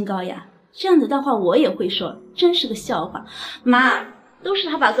么清高呀？这样的大话我也会说，真是个笑话。妈，都是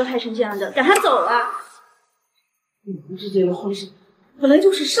他把哥害成这样的，赶他走了。你们之间的婚事本来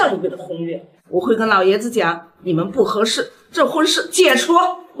就是上一辈的婚约，我会跟老爷子讲，你们不合适，这婚事解除。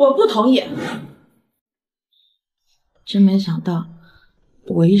我不同意。真没想到，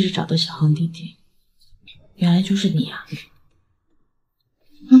我一直找的小恒弟弟，原来就是你啊！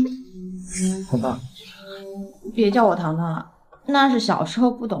糖糖，别叫我糖糖了，那是小时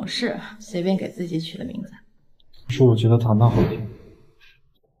候不懂事，随便给自己取的名字。是我觉得糖糖好听。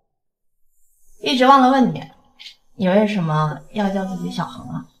一直忘了问你，你为什么要叫自己小恒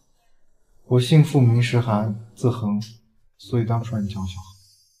啊？我姓傅名时涵，字恒，所以当初让你叫我小恒。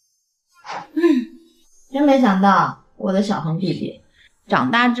真没想到我的小恒弟弟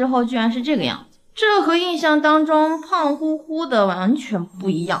长大之后居然是这个样子，这和印象当中胖乎乎的完全不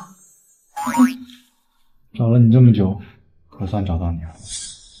一样。找了你这么久，可算找到你了。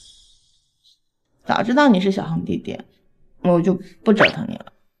早知道你是小恒弟弟，我就不折腾你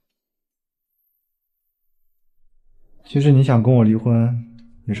了。其实你想跟我离婚，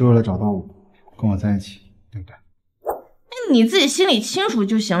也是为了找到我，跟我在一起，对不对？你自己心里清楚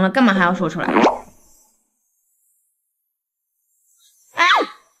就行了，干嘛还要说出来？哎，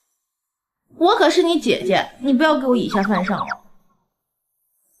我可是你姐姐，你不要给我以下犯上哦。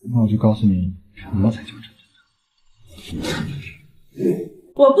那我就告诉你，什么才叫真的。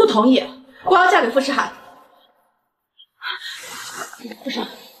我不同意，我要嫁给傅诗涵。不是，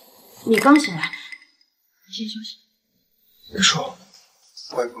你刚醒来，你先休息。别说，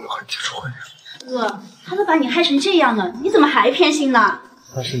我也不会和你结出婚约。哥，他都把你害成这样了，你怎么还偏心呢？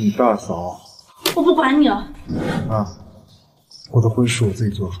她是你大嫂。我不管你了。啊，我的婚是我自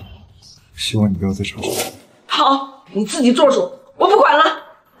己做主，希望你不要再吵吵。好，你自己做主，我不管了。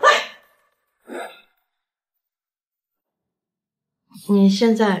你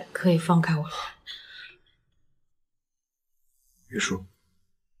现在可以放开我了。别说，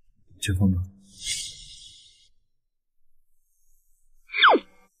结婚吧。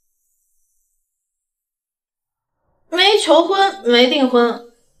没求婚，没订婚，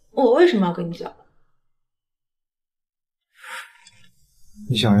我为什么要跟你讲？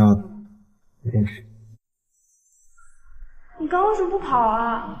你想要的，一定是。你刚为什么不跑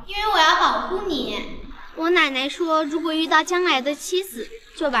啊？因为我要保护你。我奶奶说，如果遇到将来的妻子，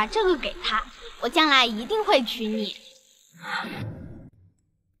就把这个给她，我将来一定会娶你。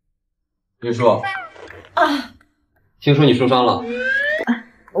云舒，听说你受伤了。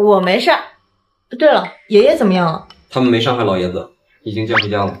我没事。对了，爷爷怎么样了？他们没伤害老爷子，已经接回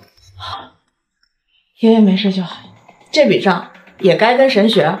家了。爷爷没事就好，这笔账也该跟沈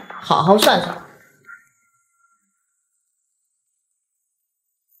雪好好算算。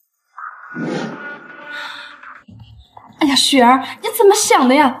哎呀，雪儿，你怎么想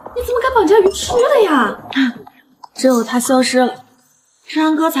的呀？你怎么敢绑架云舒的呀？只有他消失了，世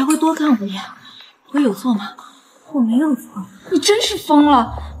安哥才会多看我一眼。我有错吗？我没有错。你真是疯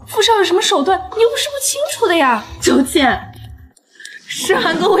了！傅少有什么手段，你又不是不清楚的呀。周倩，世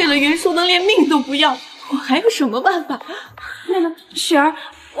安哥为了云舒能连命都不要，我还有什么办法？那个雪儿，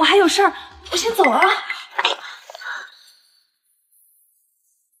我还有事儿，我先走了啊。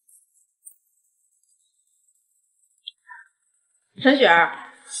陈雪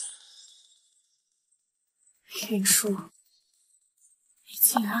儿，云舒，你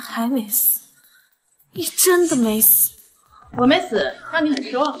竟然还没死！你真的没死！我没死，让你很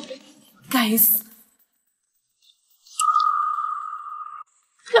失望。该死！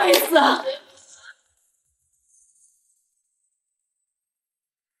该死！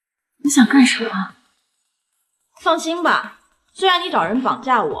你想干什么？放心吧，虽然你找人绑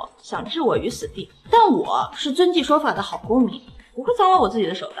架我，想置我于死地，但我是遵纪守法的好公民，不会脏了我自己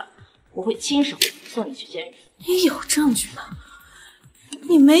的手的。我会亲手送你去监狱。你有证据吗？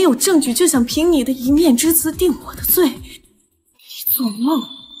你没有证据就想凭你的一面之词定我的罪，你做梦！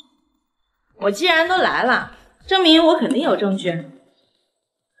我既然都来了，证明我肯定有证据。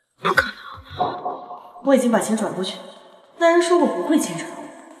不可能！我已经把钱转过去，那人说过不会牵扯到我，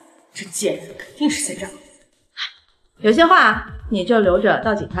这贱人肯定是在这儿。有些话你就留着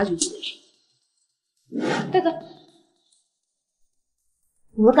到警察局解释。带走！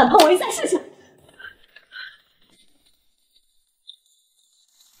你们敢碰我一下试试？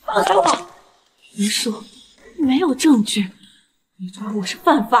放开我！云舒，你没有证据，你抓我是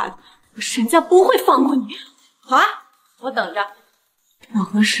犯法的，我沈家不会放过你。好啊，我等着。我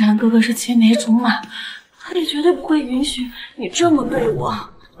和世安哥哥是青梅竹马，他也绝对不会允许你这么对我。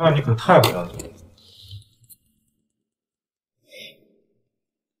那你可太不要脸了。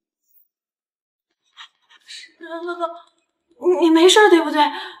世安哥哥，你没事对不对？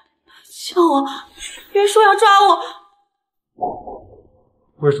救我！云舒要抓我。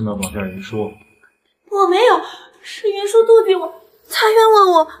为什么要绑架云舒？我没有，是云舒妒忌我，才冤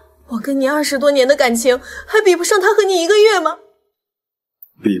枉我。我跟你20多年的感情，还比不上他和你1个月吗？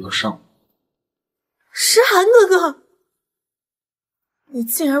比不上。诗涵哥哥，你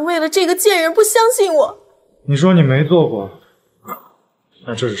竟然为了这个贱人不相信我！你说你没做过，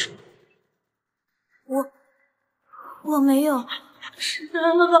那这是什么？我没有。诗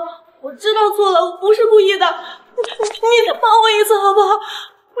涵哥哥，我知道错了，我不是故意的，你再帮我一次好不好？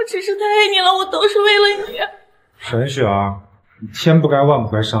我只是太爱你了，我都是为了你。沈雪儿，你千不该万不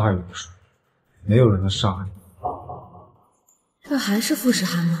该伤害云舒，没有人能伤害你。这还是傅诗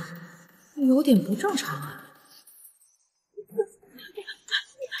涵吗？有点不正常啊。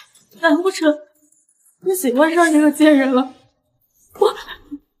难不成你喜欢上这个贱人了？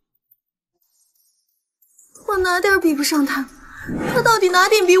我哪点比不上他？他到底哪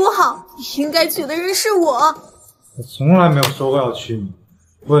点比我好？应该娶的人是我。我从来没有说过要娶你，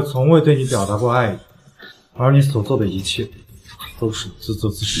我也从未对你表达过爱意，而你所做的一切都是自作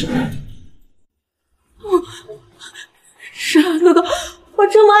自受。诗涵哥哥，我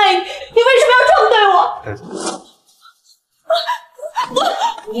这么爱你，你为什么要这么对我？带走。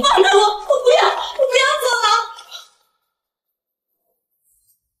放开我！我不要走了！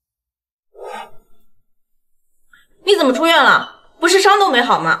你怎么出院了？不是伤都没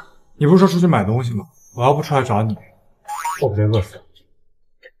好吗？你不是说出去买东西吗？我要不出来找你，我不得饿死。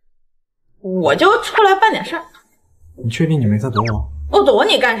我就出来办点事儿。你确定你没在躲我？我躲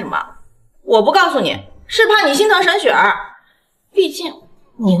你干什么？我不告诉你，是怕你心疼沈雪儿。毕竟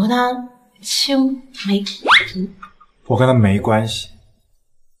你和她青梅竹马。我跟他没关系。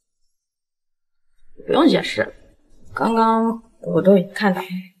不用解释，刚刚我都已经看到了。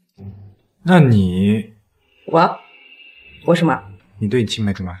那你，我什么？你对你青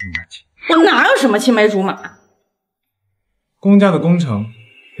梅竹马什么感情？我哪有什么青梅竹马？公家的工程，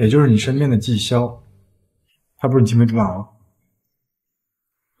也就是你身边的绩效，还不是你青梅竹马吗？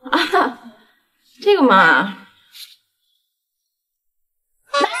啊，这个嘛，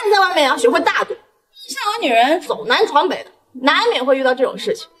男人在外面要学会大度，像我女人走南闯北的，难免会遇到这种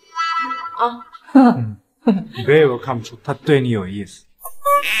事情啊。你别以为我看不出他对你有意思。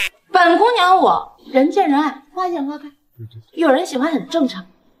本姑娘我人见人爱，花见花开，有人喜欢很正常。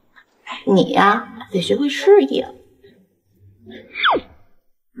你呀，得学会适应。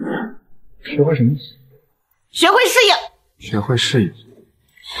学会什么？学会适应。学会适应。哎，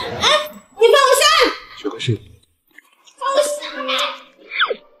你放我下！学会适应。放我下！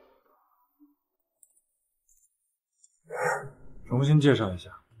重新介绍一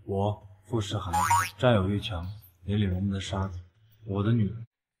下，我傅诗涵，占有欲强，眼里容不得沙子，我的女人，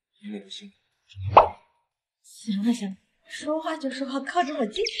眼里的心。行了行了，说话就说话，靠着我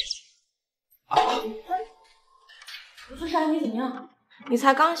近。傅诗涵，你怎么样？你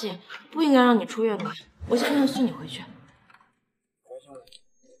才刚醒，不应该让你出院的。我现在送你回去。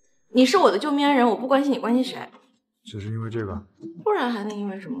你是我的救命恩人，我不关心你关心谁？只是因为这个？不然还能因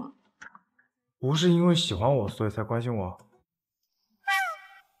为什么？不是因为喜欢我，所以才关心我。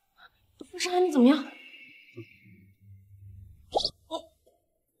傅诗涵，你怎么样？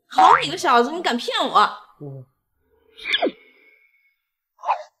好你个小子，你敢骗我！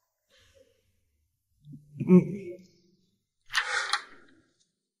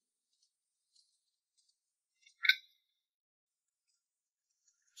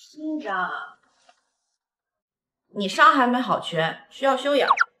厅长，你伤还没好全，需要休养。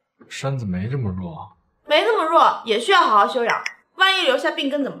身子没这么弱，没这么弱，也需要好好休养。万一留下病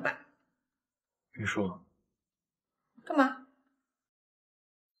根怎么办？别说了。干嘛？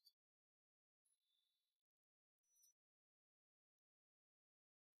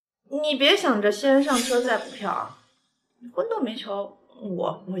你别想着先上车再补票啊！婚都没求，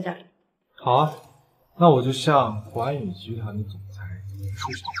我不会嫁给你。好啊，那我就向环宇集团的总裁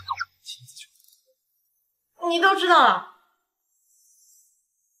出手亲自求。你都知道了。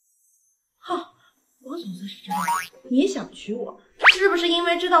好，我总算是知道了，你想娶我，是不是因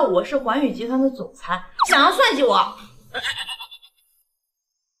为知道我是环宇集团的总裁，想要算计我？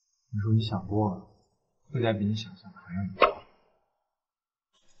你说你想多了，会家比你想象的还要有钱。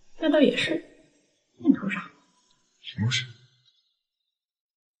那倒也是，念头上。什么事？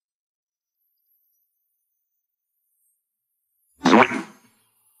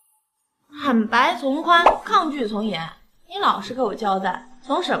坦白从宽，抗拒从严。你老实给我交代，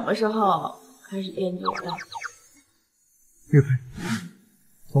从什么时候开始惦记我的？玉佩，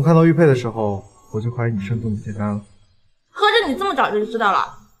从看到玉佩的时候，我就怀疑你身份不简单了。合着你这么早就知道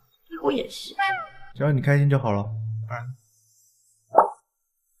了，给我演戏？只要你开心就好了。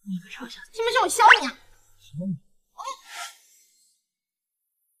你个臭小子，信不信我削你啊？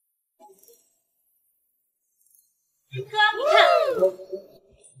哥，你看，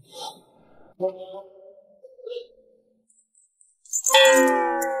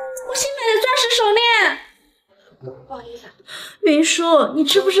我新买的钻石手链。不好意思，云叔，你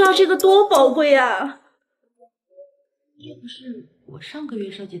知不知道这个多宝贵啊？这不是我上个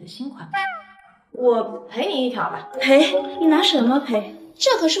月设计的新款吗？我赔你一条吧。赔？你拿什么赔？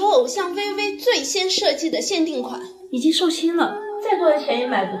这可是我偶像薇薇最先设计的限定款，已经售罄了，再多的钱也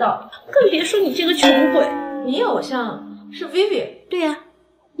买不到，更别说你这个穷鬼。你偶像是薇薇？对呀，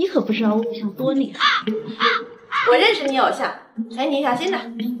你可不知道我偶像多厉害。我认识你偶像，赔你一条新的。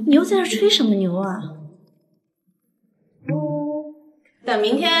你又在这吹什么牛啊？等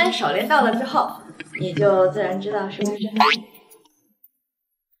明天手链到了之后，你就自然知道是不是真的。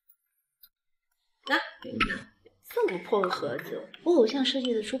拿，这么破个盒子，我偶像设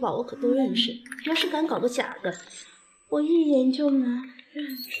计的珠宝我可都认识，要是敢搞个假的，我一眼就能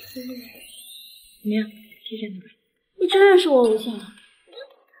认出。怎么样？是真的吧？你真认识我偶像？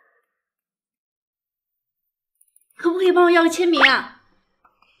可不可以帮我要个签名啊？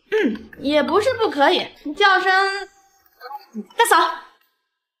也不是不可以，你叫声大嫂。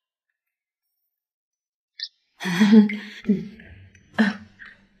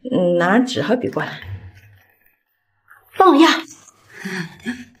拿纸和笔过来，帮我要。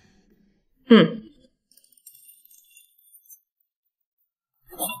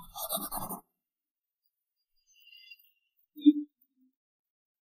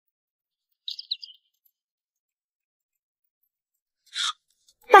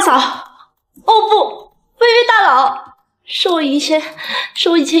大嫂，哦不，薇薇大佬，是我以前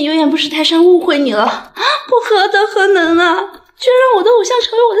有眼不识泰山，误会你了，我何德何能啊，居然让我的偶像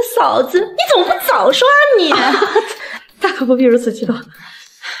成为我的嫂子，你怎么不早说啊你？大可不必如此激动，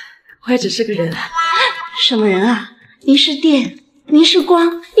我也只是个人。什么人啊？您是电，您是光，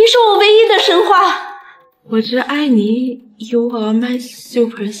您是我唯一的神话。我只爱你 ，You are my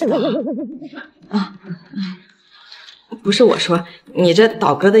superstar。不是我说，你这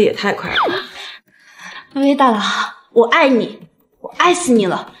倒戈的也太快了。薇薇大佬，我爱你，我爱死你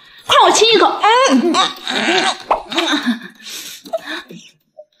了，快让我亲一口。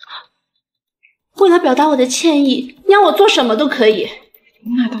为了表达我的歉意，你让我做什么都可以。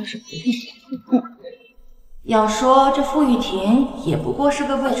那倒是不必。要说这傅玉婷也不过是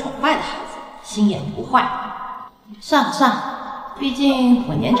个被宠坏的孩子，心眼不坏。算了算了，毕竟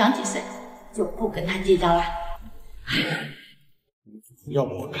我年长几岁，就不跟他计较了。要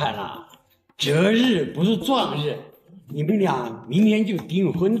我看啊，择日不是撞日，你们俩明天就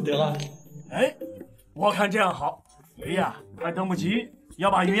订婚得了。哎，我看这样好，爷爷快等不及要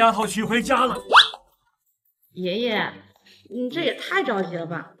把云丫头娶回家了。爷爷，你这也太着急了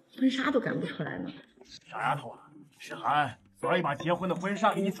吧，婚纱都赶不出来呢。小丫头啊，诗涵早已把结婚的婚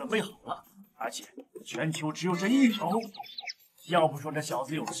纱给你准备好了，而且全球只有这一头，要不说这小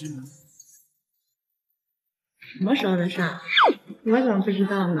子有心呢。什么时候的事儿？我怎么不知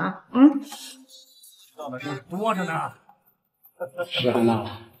道呢？知道的事多着呢。诗涵呐，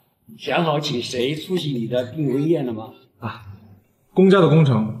想好请谁出席你的订婚宴了吗？公家的工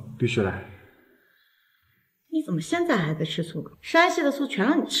程必须来。你怎么现在还在吃醋？山西的醋全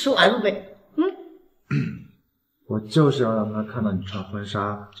让你吃完了呗。我就是要让他看到你穿婚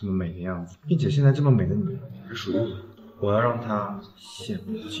纱这么美的样子，并且现在这么美的你是属于我，我要让他羡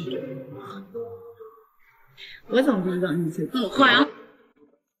慕嫉妒。我怎么不知道你这么坏啊？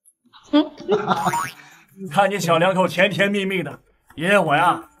看你小两口甜甜蜜蜜的，爷爷我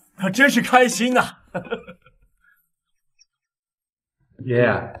呀可真是开心啊！爷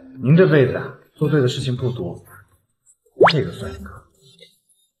爷，您这辈子啊做对的事情不多，这个算一个。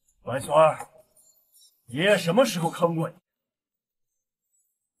乖孙儿，爷爷什么时候坑过你？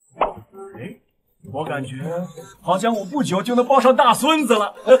哎，我感觉好像我不久就能抱上大孙子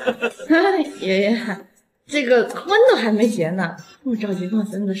了。爷爷，这个婚都还没结呢，这么着急抱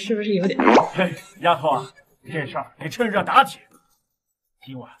孙子是不是有点？嘿，丫头啊，这事儿得趁热打铁，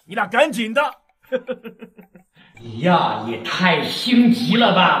今晚你俩赶紧的。你呀，也太心急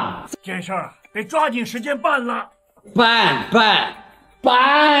了吧！这事儿得抓紧时间办了。办！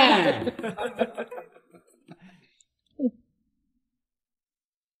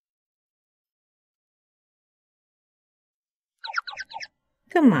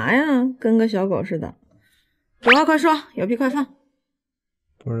干嘛呀？跟个小狗似的。有话快说，有屁快放。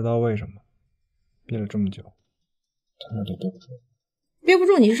不知道为什么憋了这么久，真的憋不住。憋不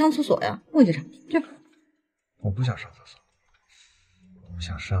住你去上厕所呀，我去上去。我不想上厕所，我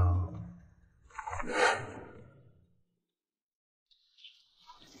想上。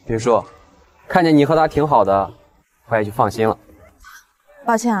云叔，看见你和他挺好的，我也就放心了。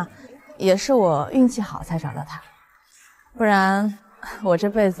抱歉啊，也是我运气好才找到他。不然我这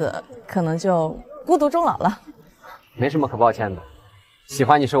辈子可能就孤独终老了。没什么可抱歉的，喜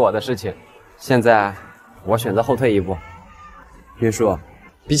欢你是我的事情，现在我选择后退一步。云舒，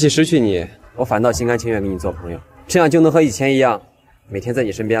比起失去你，我反倒心甘情愿跟你做朋友，这样就能和以前一样，每天在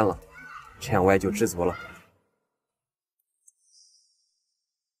你身边了，这样我也就知足了。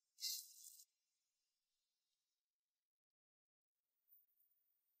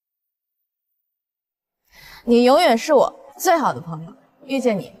你永远是我最好的朋友，遇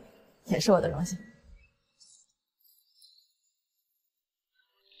见你也是我的荣幸。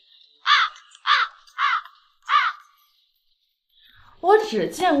我只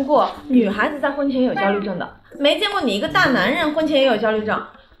见过女孩子在婚前有焦虑症的，没见过你一个大男人婚前也有焦虑症。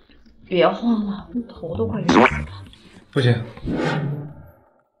别晃了，我头都快晕了。不行，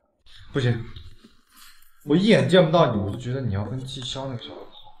不行，我一眼见不到你，我就觉得你要跟季潇那个小子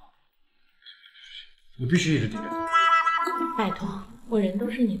好。我必须一直盯着你。拜托，我人都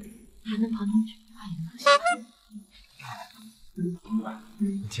是你的，还能跑哪去？怕也能行。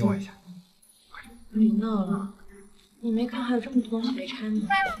你亲我一下。别闹了，你没看还有这么多东西没拆呢。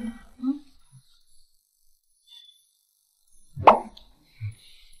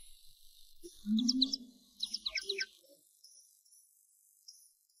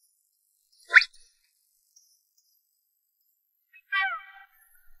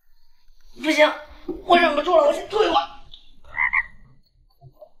不行，我忍不住了，我先退会。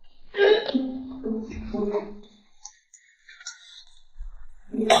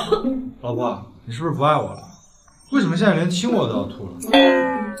老婆，你是不是不爱我了？为什么现在连亲我都要吐了？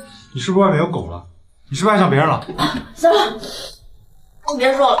你是不是外面有狗了？你是不是爱上别人了？行了，你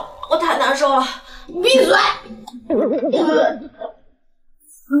别说了，我太难受了。你闭嘴！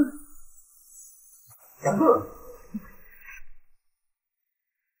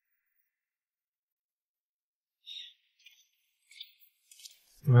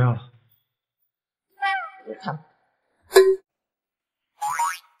怎么样了？我看吧。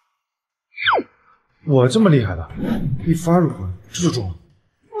我这么厉害的，一发入魂，这就中了。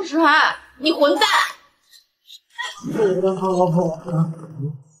不是还你混蛋！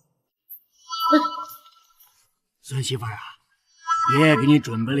孙媳妇儿啊，爷爷给你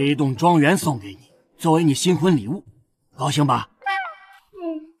准备了一栋庄园送给你，作为你新婚礼物，高兴吧？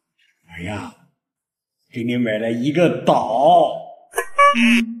哎呀，给你买了一个岛。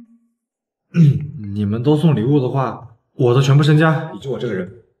你们都送礼物的话，我的全部身家，也就我这个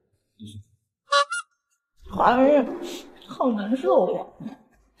人。怀孕，好难受啊！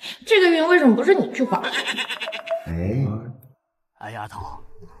这个孕为什么不是你去怀？哎，丫头，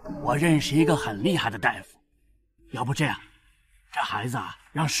我认识一个很厉害的大夫，要不这样，这孩子啊，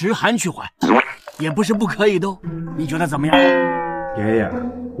让石涵去怀，也不是不可以的哦。你觉得怎么样？爷爷，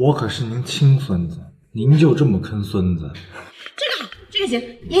我可是您亲孙子，您就这么坑孙子？这个好，这个行，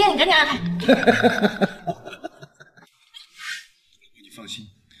爷爷你赶紧安排。你放心，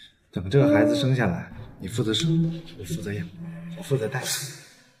等这个孩子生下来，你负责生，我负责养，我负责带。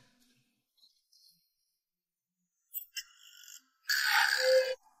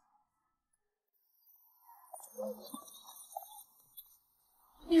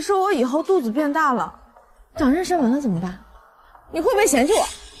你说我以后肚子变大了，长妊娠纹了怎么办？你会不会嫌弃我？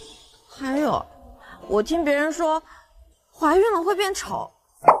还有，我听别人说，怀孕了会变丑，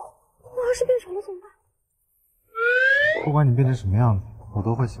我要是变丑了怎么办？不管你变成什么样子，我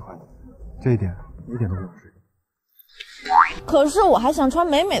都会喜欢你，这一点一点都不用睡。可是我还想穿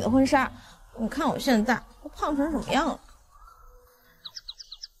美美的婚纱，你看我现在都胖成什么样了？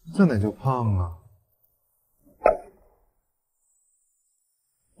这哪叫胖啊？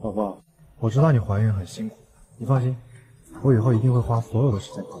宝宝，我知道你怀孕很辛苦，你放心，我以后一定会花所有的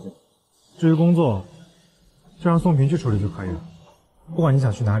时间陪着你。至于工作，就让宋平去处理就可以了。不管你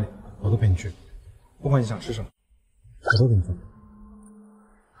想去哪里，我都陪你去；不管你想吃什么，我都给你做。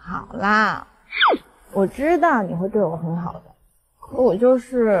好啦，我知道你会对我很好的，可我就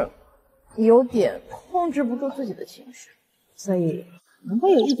是有点控制不住自己的情绪，所以可能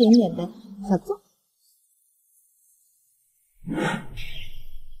会有一点点的小作。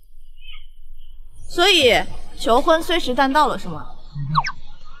所以求婚虽时但到了是吗？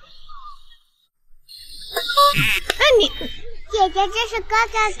那你姐姐，这是哥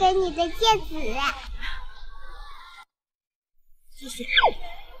哥给你的戒指。谢谢。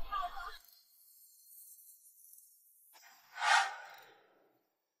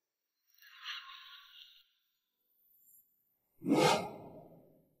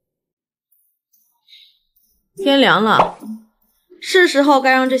天凉了，是时候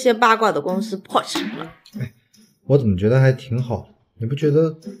该让这些八卦的公司破产了。我怎么觉得还挺好？你不觉得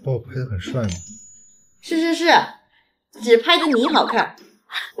把我拍得很帅吗？是，只拍的你好看。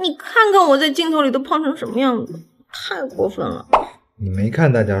你看看我在镜头里都胖成什么样子，太过分了。你没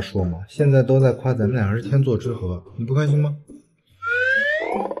看大家说吗？现在都在夸咱们俩是天作之合，你不开心吗？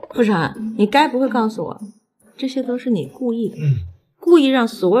傅成，你该不会告诉我，这些都是你故意的，故意让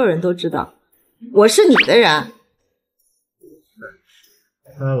所有人都知道我是你的人。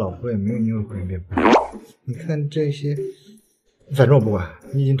看来老婆也没有因为婚姻变笨。你看这些，反正我不管，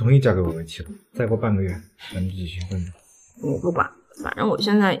你已经同意嫁给我为妻了。再过半个月，咱们就继续婚礼。我不管，反正我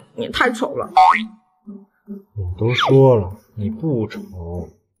现在也太丑了。我都说了，你不丑。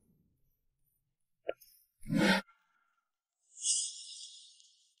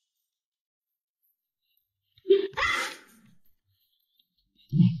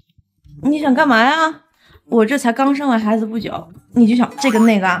你想干嘛呀？我这才刚生完孩子不久，你就想这个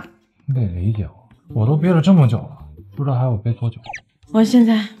那个？你得理解我都憋了这么久了，不知道还要憋多久。我现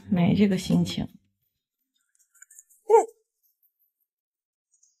在没这个心情。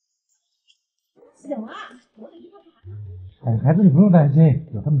醒了，我得去看哎，孩子你不用担心，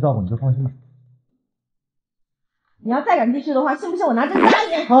有他们照顾你就放心吧。你要再敢低视的话，信不信我拿针扎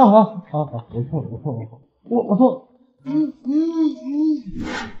你？好，我错了，我错了。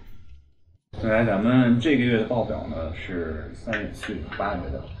来，咱们这个月的报表呢是3月、4月、8月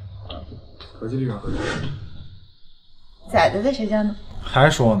的，合计利润合计。崽子在谁家呢？还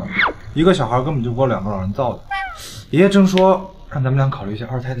说呢，一个小孩根本就不够2个老人造的。爷爷正说让咱们俩考虑一下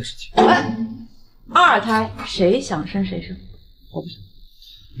2胎的事情。二胎谁想生谁生，我不想。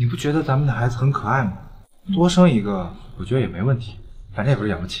你不觉得咱们的孩子很可爱吗？多生一个，我觉得也没问题，反正也不是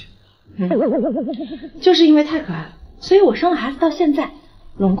养不起。就是因为太可爱了，所以我生了孩子到现在，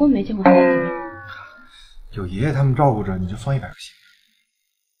拢共没见过孩子。有爷爷他们照顾着，你就放100个心。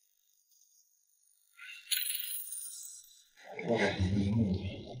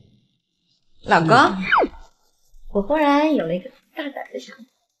老公，我忽然有了一个大胆的想法。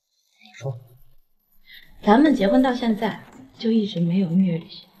说，咱们结婚到现在就一直没有蜜月旅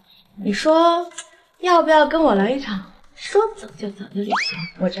行，你说要不要跟我来一场说走就走的旅行？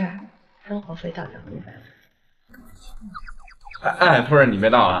我这儿生活费到200万。哎，夫人你别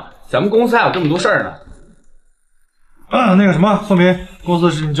闹了，咱们公司还有这么多事儿呢。那个什么，宋明，公司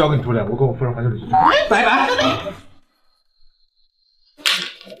的事情交给你处理，我跟我夫人环球旅行。拜拜。